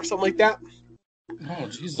 25 or something like that. Oh,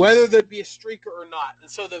 Jesus. Whether there'd be a streaker or not.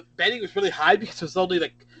 And so the betting was really high because it was only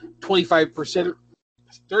like 25%,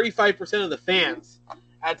 35% of the fans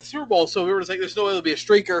at the Super Bowl. So we were just like, there's no way there'll be a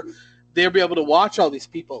streaker. They'll be able to watch all these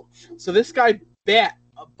people. So this guy bet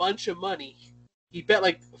a bunch of money. He bet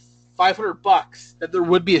like $500 that there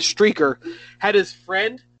would be a streaker. Had his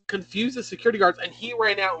friend confuse the security guards, and he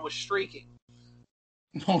ran out and was streaking.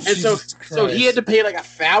 Oh, And Jesus so he had to pay like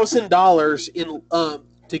 $1,000 in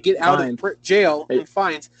to get out of jail in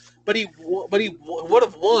fines. But he would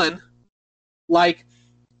have won like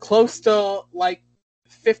close to like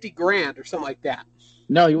 $50,000 or something like that.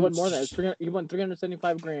 No, he won more than that. He won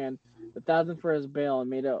 $375,000, $1,000 for his bail, and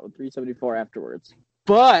made out with $374 afterwards.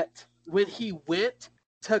 But when he went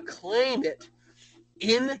to claim it,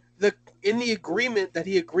 in the agreement that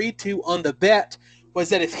he agreed to on the bet was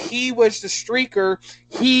that if he was the streaker,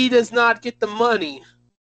 he does not get the money.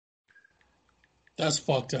 That's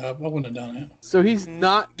fucked up. I wouldn't have done it. So he's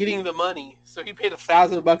not getting the money. So he paid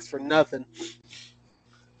 $1,000 for nothing.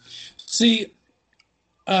 See,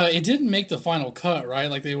 it didn't make the final cut, right?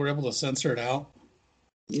 Like they were able to censor it out.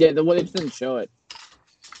 Yeah, the way they didn't show it.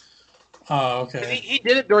 Oh, okay. He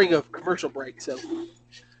did it during a commercial break, so.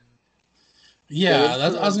 Yeah, I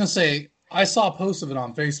was gonna say I saw a post of it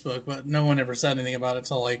on Facebook, but no one ever said anything about it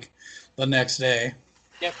till like the next day.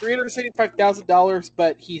 Yeah, $375,000,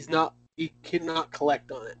 but he cannot collect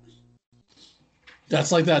on it.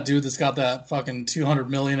 That's like that dude that's got that fucking $200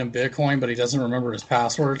 million in Bitcoin, but he doesn't remember his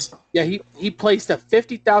passwords. Yeah, he placed a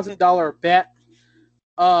 $50,000 bet.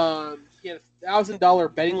 He had a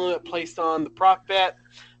 $1,000 betting limit placed on the prop bet.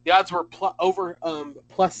 The odds were over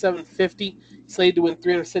plus 750. Slated to win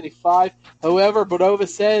 375. However, Bodova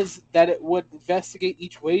says that it would investigate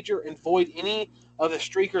each wager and void any of the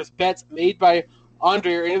streakers' bets made by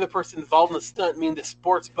Andre or any other person involved in the stunt, meaning the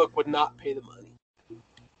sports book would not pay the money.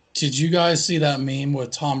 Did you guys see that meme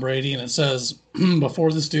with Tom Brady? And it says,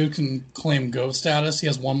 before this dude can claim GOAT status, he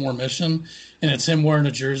has one more mission, and it's him wearing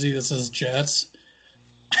a jersey that says Jets.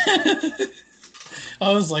 I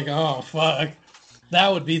was like, oh, fuck. That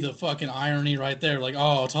would be the fucking irony right there. Like,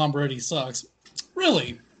 oh, Tom Brady sucks.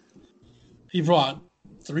 Really? He brought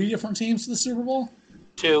 3 different teams to the Super Bowl?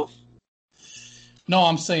 2. No,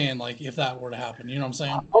 I'm saying, like, if that were to happen. You know what I'm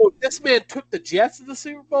saying? Oh, this man took the Jets to the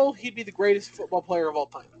Super Bowl? He'd be the greatest football player of all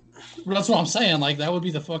time. That's what I'm saying. Like, that would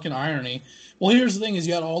be the fucking irony. Well, here's the thing is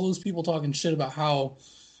you had all those people talking shit about how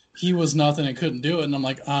he was nothing and couldn't do it. And I'm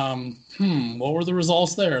like, what were the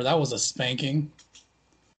results there? That was a spanking.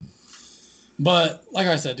 But, like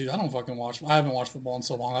I said, dude, I don't fucking watch. I haven't watched football in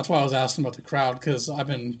so long. That's why I was asking about the crowd, because I've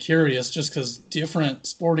been curious just because different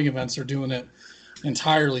sporting events are doing it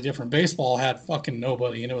entirely different. Baseball had fucking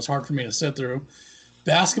nobody, and it was hard for me to sit through.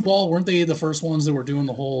 Basketball, weren't they the first ones that were doing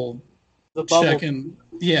the whole bubble? Checking?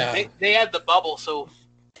 Yeah. They had the bubble, so,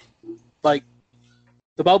 like,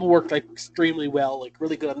 the bubble worked, like, extremely well, like,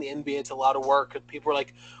 really good on the NBA. It's a lot of work. And people were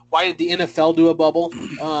like, why did the NFL do a bubble?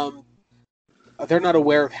 They're not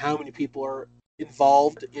aware of how many people are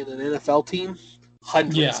involved in an NFL team.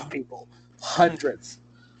 Hundreds of people. Hundreds.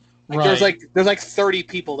 Like, right. There's like 30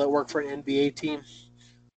 people that work for an NBA team.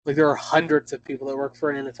 Like, there are hundreds of people that work for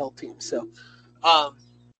an NFL team. So,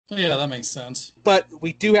 yeah, that makes sense. But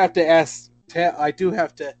we do have to ask. I do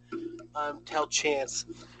have to tell Chance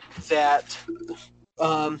that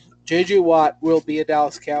J.J. Watt will be a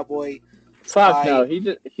Dallas Cowboy. Fuck no,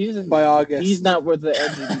 he's by August. He's not with the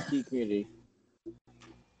LGBT community.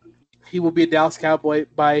 He will be a Dallas Cowboy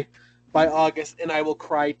by August, and I will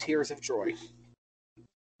cry tears of joy.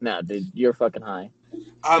 Nah, dude, you're fucking high.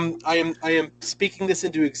 I am speaking this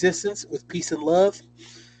into existence with peace and love,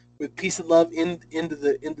 into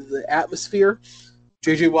the atmosphere.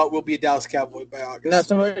 J.J. Watt will be a Dallas Cowboy by August.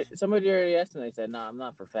 No, somebody already asked, and they said, "No, I'm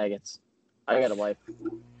not for faggots. I got a wife."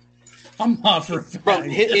 I'm not for faggots. Bro,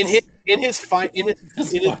 in his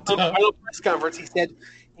final press conference, he said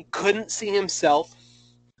he couldn't see himself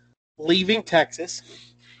leaving Texas.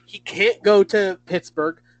 He can't go to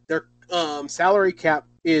Pittsburgh. Their salary cap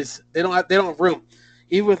is they don't have room.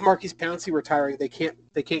 Even with Marquise Pouncey retiring, they can't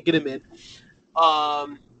get him in.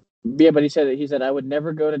 Yeah, but he said I would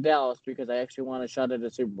never go to Dallas because I actually want a shot at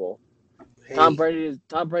a Super Bowl. Hey. Tom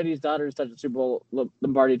Brady's daughter has touched a Super Bowl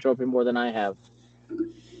Lombardi trophy more than I have.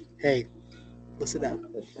 Hey, listen up.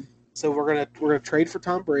 So we're gonna trade for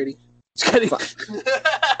Tom Brady. Just kidding.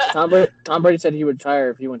 Tom Brady said he would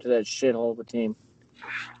retire if he went to that shithole of a team.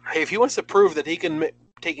 Hey, if he wants to prove that he can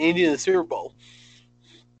take Indy to the Super Bowl.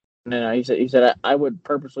 No. He said I would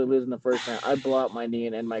purposely lose in the first round. I'd blow out my knee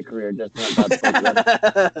and end my career just not about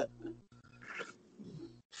to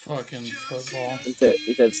fucking football. He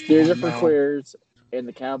said Steers Oh, are for no. queers and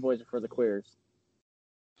the Cowboys are for the queers.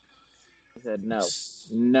 He said no,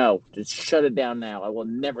 just shut it down now. I will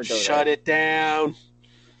never go Shut there. it down.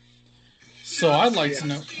 So I'd like to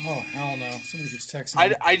know. Oh hell no! Somebody keeps texting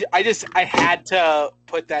me. I had to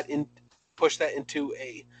push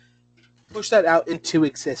that out into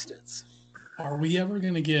existence. Are we ever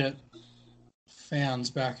gonna get fans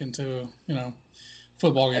back into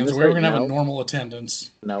football games? Are we ever gonna have a normal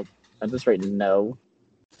attendance? No, at this rate, no.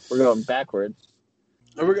 We're going backwards.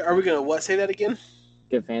 Are we gonna what? Say that again?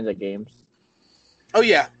 Get fans at games. Oh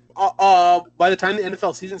yeah. By the time the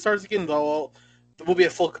NFL season starts again, though, we'll be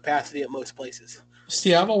at full capacity at most places.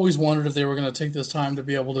 See, I've always wondered if they were gonna take this time to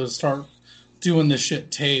be able to start doing this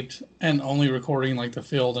shit taped and only recording like the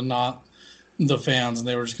field and not the fans, and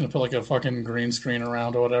they were just gonna put like a fucking green screen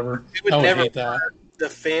around or whatever. I would hate that. The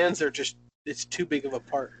fans are it's too big of a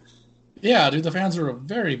part. Yeah, dude, the fans are a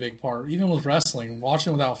very big part. Even with wrestling,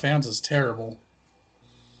 watching without fans is terrible.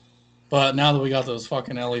 But now that we got those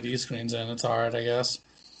fucking LED screens in, it's all right, I guess.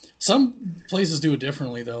 Some places do it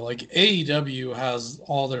differently, though. Like, AEW has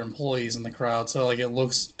all their employees in the crowd, so like it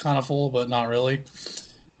looks kind of full, but not really.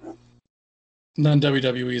 And then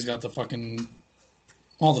WWE's got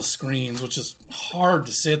all the screens, which is hard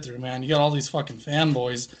to sit through, man. You got all these fucking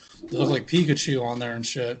fanboys that look like Pikachu on there and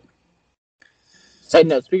shit. Side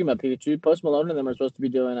note, speaking about Pikachu, Post Malone and them are supposed to be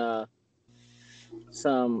doing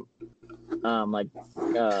some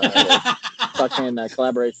fucking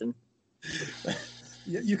collaboration.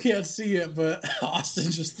 You can't see it, but Austin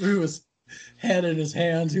just threw his head in his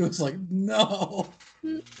hands. He was like, "No."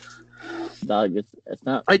 Dog, it's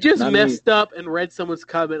not. I just not messed up and read someone's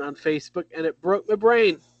comment on Facebook, and it broke my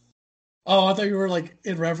brain. Oh, I thought you were like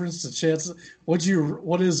in reference to Chance.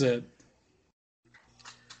 What is it?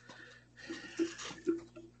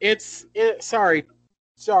 Sorry,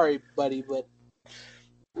 buddy, but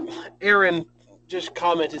Aaron just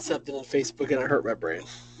commented something on Facebook, and it hurt my brain.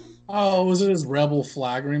 Oh, was it his rebel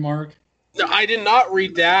flag remark? No, I did not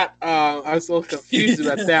read that. I was a little confused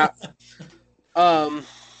about that.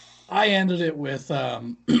 I ended it with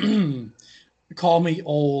call me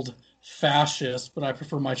old fascist, but I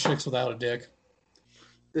prefer my chicks without a dick.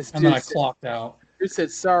 And then I clocked out. Who said,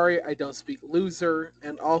 sorry, I don't speak loser,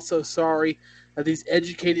 and also sorry that these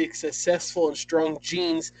educated, successful, and strong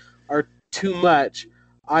genes are too much.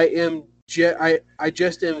 I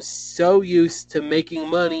just am so used to making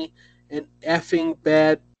money and effing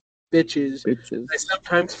bad bitches. I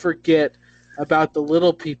sometimes forget about the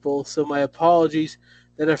little people, so my apologies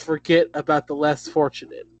that I forget about the less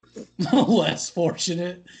fortunate. Less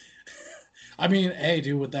fortunate? I mean, hey,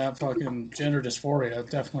 dude, with that fucking gender dysphoria,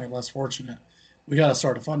 definitely less fortunate. We got to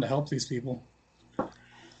start a fund to help these people.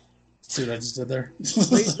 See what I just did there?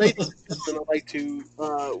 Ladies and gentlemen, I'd like to,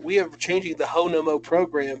 we are changing the Ho No Mo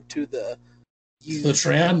program to the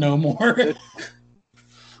Tran No More.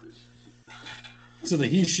 To the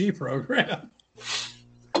He She program.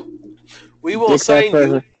 We will assign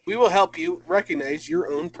you, we will help you recognize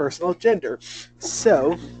your own personal gender.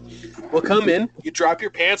 So, we'll come in, you drop your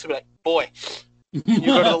pants, we'll be like, boy. You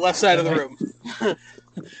go to the left side of the room.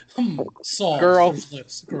 Saul, girl,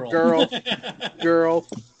 lips, girl,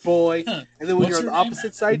 boy. And then when you're on the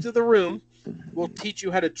opposite sides of the room, we'll teach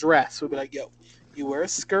you how to dress. We'll be like, yo, you wear a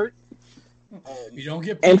skirt. You don't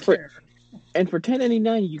get and for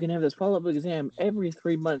 $10.99, you can have this follow-up exam every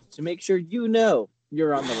 3 months to make sure you know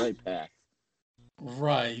you're on the right path.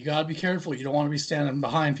 Right. You got to be careful. You don't want to be standing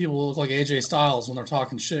behind people who look like AJ Styles when they're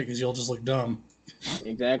talking shit because you'll just look dumb.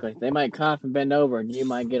 Exactly. They might cough and bend over and you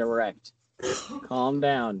might get erect. Calm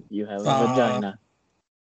down. You have a vagina.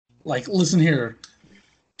 Like, listen here.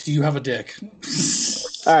 Do you have a dick?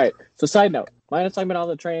 All right. So, side note. Minus talking about all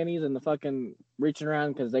the trannies and the fucking reaching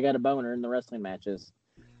around because they got a boner in the wrestling matches.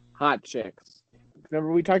 Hot chicks.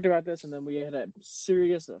 Remember we talked about this and then we had a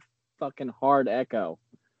serious fucking hard echo.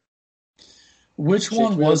 Which chicks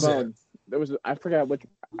one was it? There was I forgot what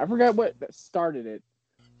started it.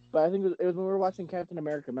 But I think it was when we were watching Captain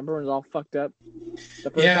America. Remember when it was all fucked up?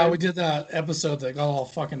 Yeah, we did that episode that got all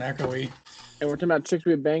fucking echoey. And we're talking about chicks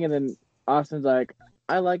we would bang, and then Austin's like,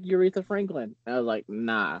 I like Aretha Franklin. And I was like,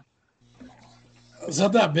 nah. Is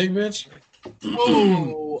that big bitch?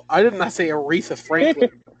 Oh, I did not say Aretha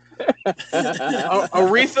Franklin.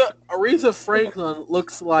 Aretha Franklin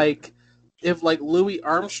looks like if like Louis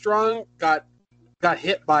Armstrong got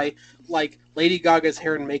hit by like Lady Gaga's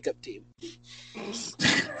hair and makeup team.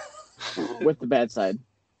 With the bad side.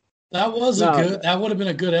 That would have been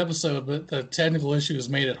a good episode, but the technical issues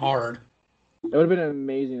made it hard. It would have been an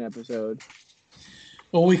amazing episode.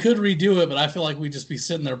 Well, we could redo it, but I feel like we'd just be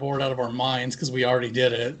sitting there bored out of our minds because we already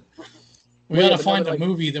did it. We Well, got yeah, to but find a nobody, like,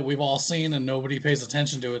 movie that we've all seen and nobody pays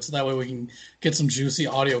attention to it, so that way we can get some juicy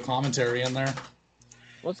audio commentary in there.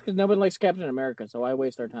 well, it's because nobody likes Captain America, so why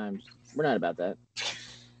waste our time? We're not about that.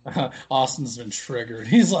 Austin's been triggered.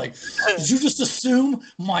 He's like, did you just assume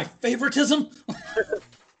my favoritism?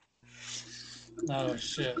 Oh,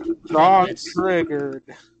 shit. Not triggered.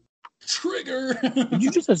 Trigger! Did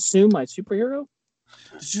you just assume my superhero?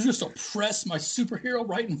 Did you just oppress my superhero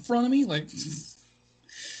right in front of me? Like,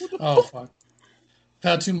 oh, fuck. I've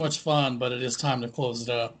had too much fun, but it is time to close it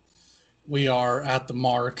up. We are at the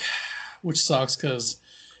mark, which sucks because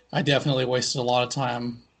I definitely wasted a lot of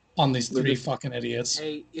time on these three fucking idiots.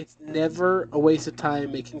 Hey, it's never a waste of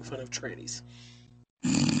time making fun of trannies.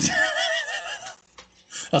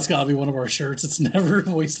 That's got to be one of our shirts. It's never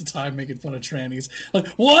a waste of time making fun of trannies. Like,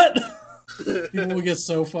 what? People will get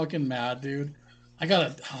so fucking mad, dude.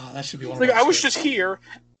 That should be one of our I was shirts. just here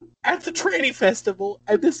at the tranny festival,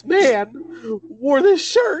 and this man wore this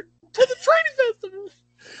shirt to the tranny festival.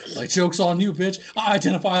 Like, joke's on you, bitch. I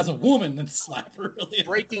identify as a woman, and slap her really hard.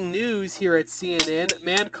 Breaking news here at CNN: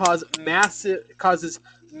 man causes massive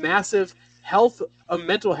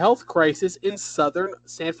mental health crisis in southern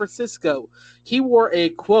San Francisco. He wore a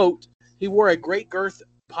Great Girth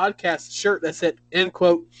podcast shirt that said, end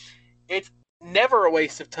quote, "It's never a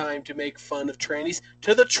waste of time to make fun of trannies,"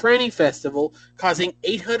 to the tranny festival, causing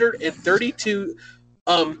 832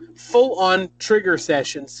 full-on trigger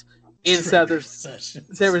sessions in San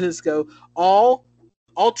Francisco. All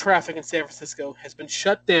traffic in San Francisco has been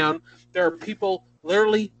shut down. There are people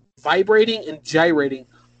literally vibrating and gyrating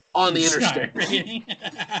on the interstate.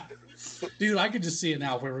 Dude, I could just see it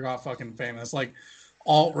now if we ever got fucking famous. Like,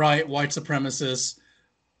 alt-right, white supremacists,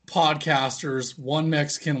 podcasters, one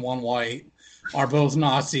Mexican, one white, are both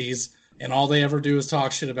Nazis, and all they ever do is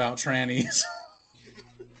talk shit about trannies.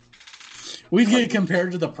 We'd get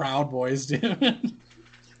compared to the Proud Boys, dude.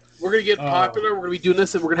 We're going to get popular. We're going to be doing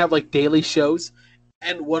this, and we're going to have, like, daily shows.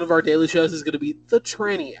 And one of our daily shows is going to be The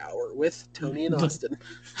Tranny Hour with Tony and Austin.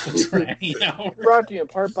 The Tranny Hour. Brought to you in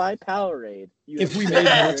part by Powerade. If we made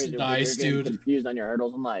merchandise, dude. Confused on your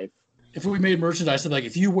hurdles in life. If we made merchandise, like,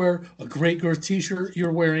 if you wear a Great Girth t-shirt,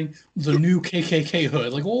 you're wearing the new KKK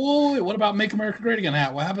hood. Like, whoa, wait, what about Make America Great Again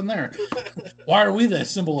hat? What happened there? Why are we the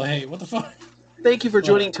symbol of hate? What the fuck? Thank you for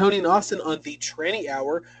joining Tony and Austin on the Tranny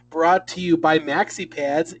Hour, brought to you by Maxi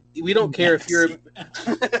Pads. We don't care if you're...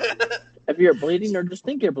 If you're bleeding or just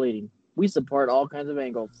think you're bleeding, we support all kinds of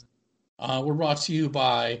angles. We're brought to you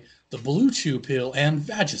by the Blue Chew Pill and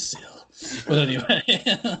Vagisil. But anyway.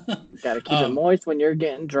 Gotta keep it moist when you're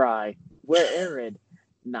getting dry. We're arid,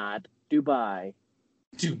 not Dubai.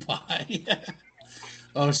 Dubai.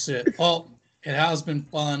 Oh, shit. Well, it has been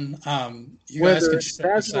fun. You guys Whether can it's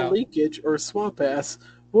check this vaginal out. leakage or swamp ass,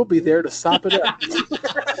 we'll be there to sop it up.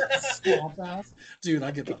 Swamp ass? Dude,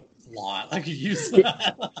 I get that a lot. I could use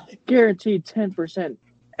that. Guaranteed 10%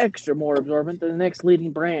 extra more absorbent than the next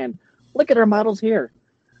leading brand. Look at our models here.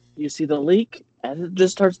 You see the leak, and it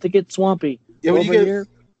just starts to get swampy. Yeah, when Over you get, here,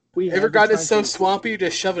 we ever have gotten it the so time swampy you're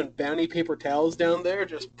just shoving bounty paper towels down there,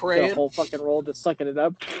 just to praying? the whole fucking roll, just sucking it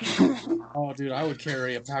up. Oh, dude, I would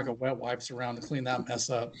carry a pack of wet wipes around to clean that mess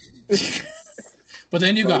up. But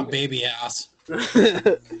then you got baby ass.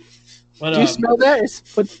 But, Do you smell that? It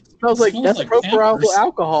smells like smells like propyl Pampers.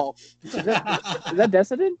 alcohol. Is that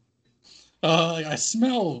Desitin? I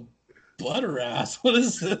smell butter ass. What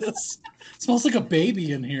is this? It smells like a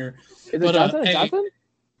baby in here. Is it But, Johnson? hey, Johnson?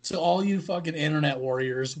 To all you fucking internet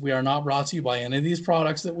warriors, we are not brought to you by any of these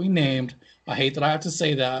products that we named. I hate that I have to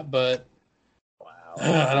say that, but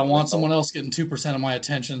I don't want someone else getting 2% of my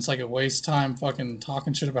attention. It's like a waste time fucking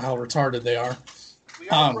talking shit about how retarded they are. We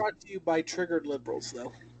are brought to you by Triggered Liberals,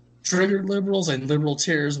 though. Triggered liberals and liberal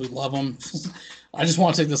tears, we love them. I just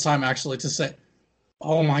want to take this time actually to say,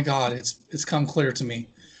 oh my God, it's come clear to me.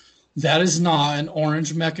 That is not an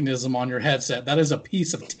orange mechanism on your headset. That is a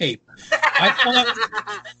piece of tape.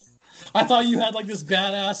 I thought you had like this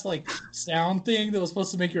badass like sound thing that was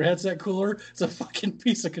supposed to make your headset cooler. It's a fucking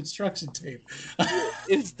piece of construction tape.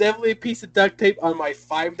 It's definitely a piece of duct tape on my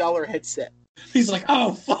 $5 headset. He's like,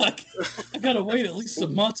 oh fuck, I gotta wait at least a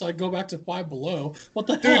month so I go back to Five Below. What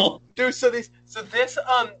the hell? Dude, so this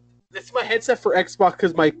is my headset for Xbox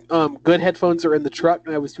because my good headphones are in the truck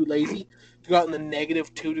and I was too lazy to go out in the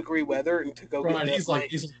 -2-degree weather and to go Right, get he's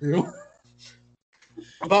like, these will do.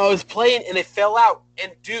 But I was playing and it fell out.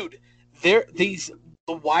 And dude, the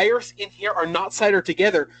wires in here are not soldered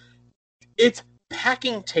together. It's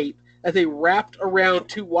packing tape that they wrapped around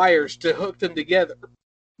two wires to hook them together.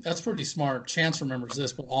 That's pretty smart. Chance remembers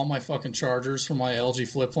this, but all my fucking chargers from my LG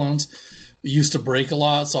flip phones used to break a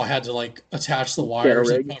lot, so I had to like attach the wires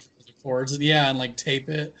and cover the cords. Yeah, and like tape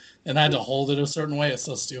it, and I had to hold it a certain way. It's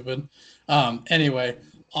so stupid. Anyway,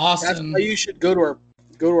 Austin. That's why you should go to our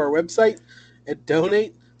website and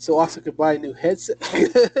donate so Austin could buy a new headset.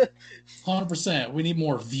 100%. We need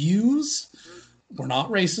more views. We're not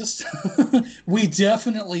racist. We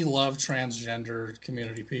definitely love transgender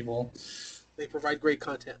community people. They provide great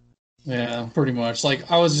content. Yeah, pretty much.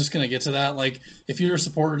 Like, I was just going to get to that. Like, if you're a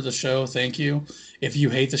supporter of the show, thank you. If you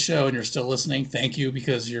hate the show and you're still listening, thank you,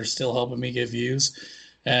 because you're still helping me get views.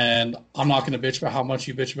 And I'm not going to bitch about how much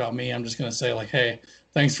you bitch about me. I'm just going to say, like, hey,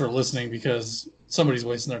 thanks for listening, because somebody's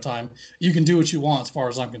wasting their time. You can do what you want as far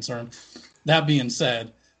as I'm concerned. That being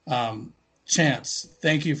said, Chance,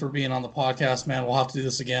 thank you for being on the podcast, man. We'll have to do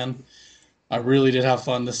this again. I really did have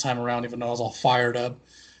fun this time around, even though I was all fired up.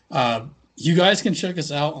 You guys can check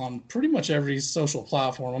us out on pretty much every social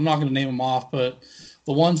platform. I'm not going to name them off, but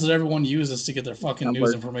the ones that everyone uses to get their fucking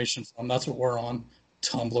news information from, that's what we're on.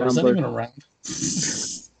 Tumblr. Is that even around?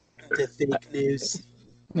 The fake news.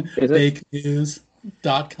 Fake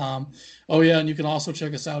news.com. Oh, yeah, and you can also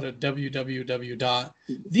check us out at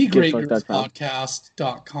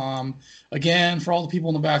www.thegreatgirlspodcast.com. Again, for all the people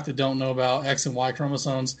in the back that don't know about X and Y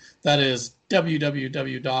chromosomes, that is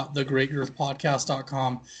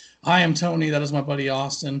www.thegreatgirlspodcast.com. I am Tony. That is my buddy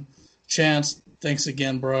Austin. Chance, thanks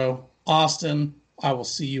again, bro. Austin, I will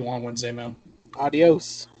see you on Wednesday, man.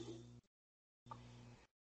 Adios.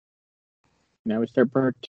 Now it's their part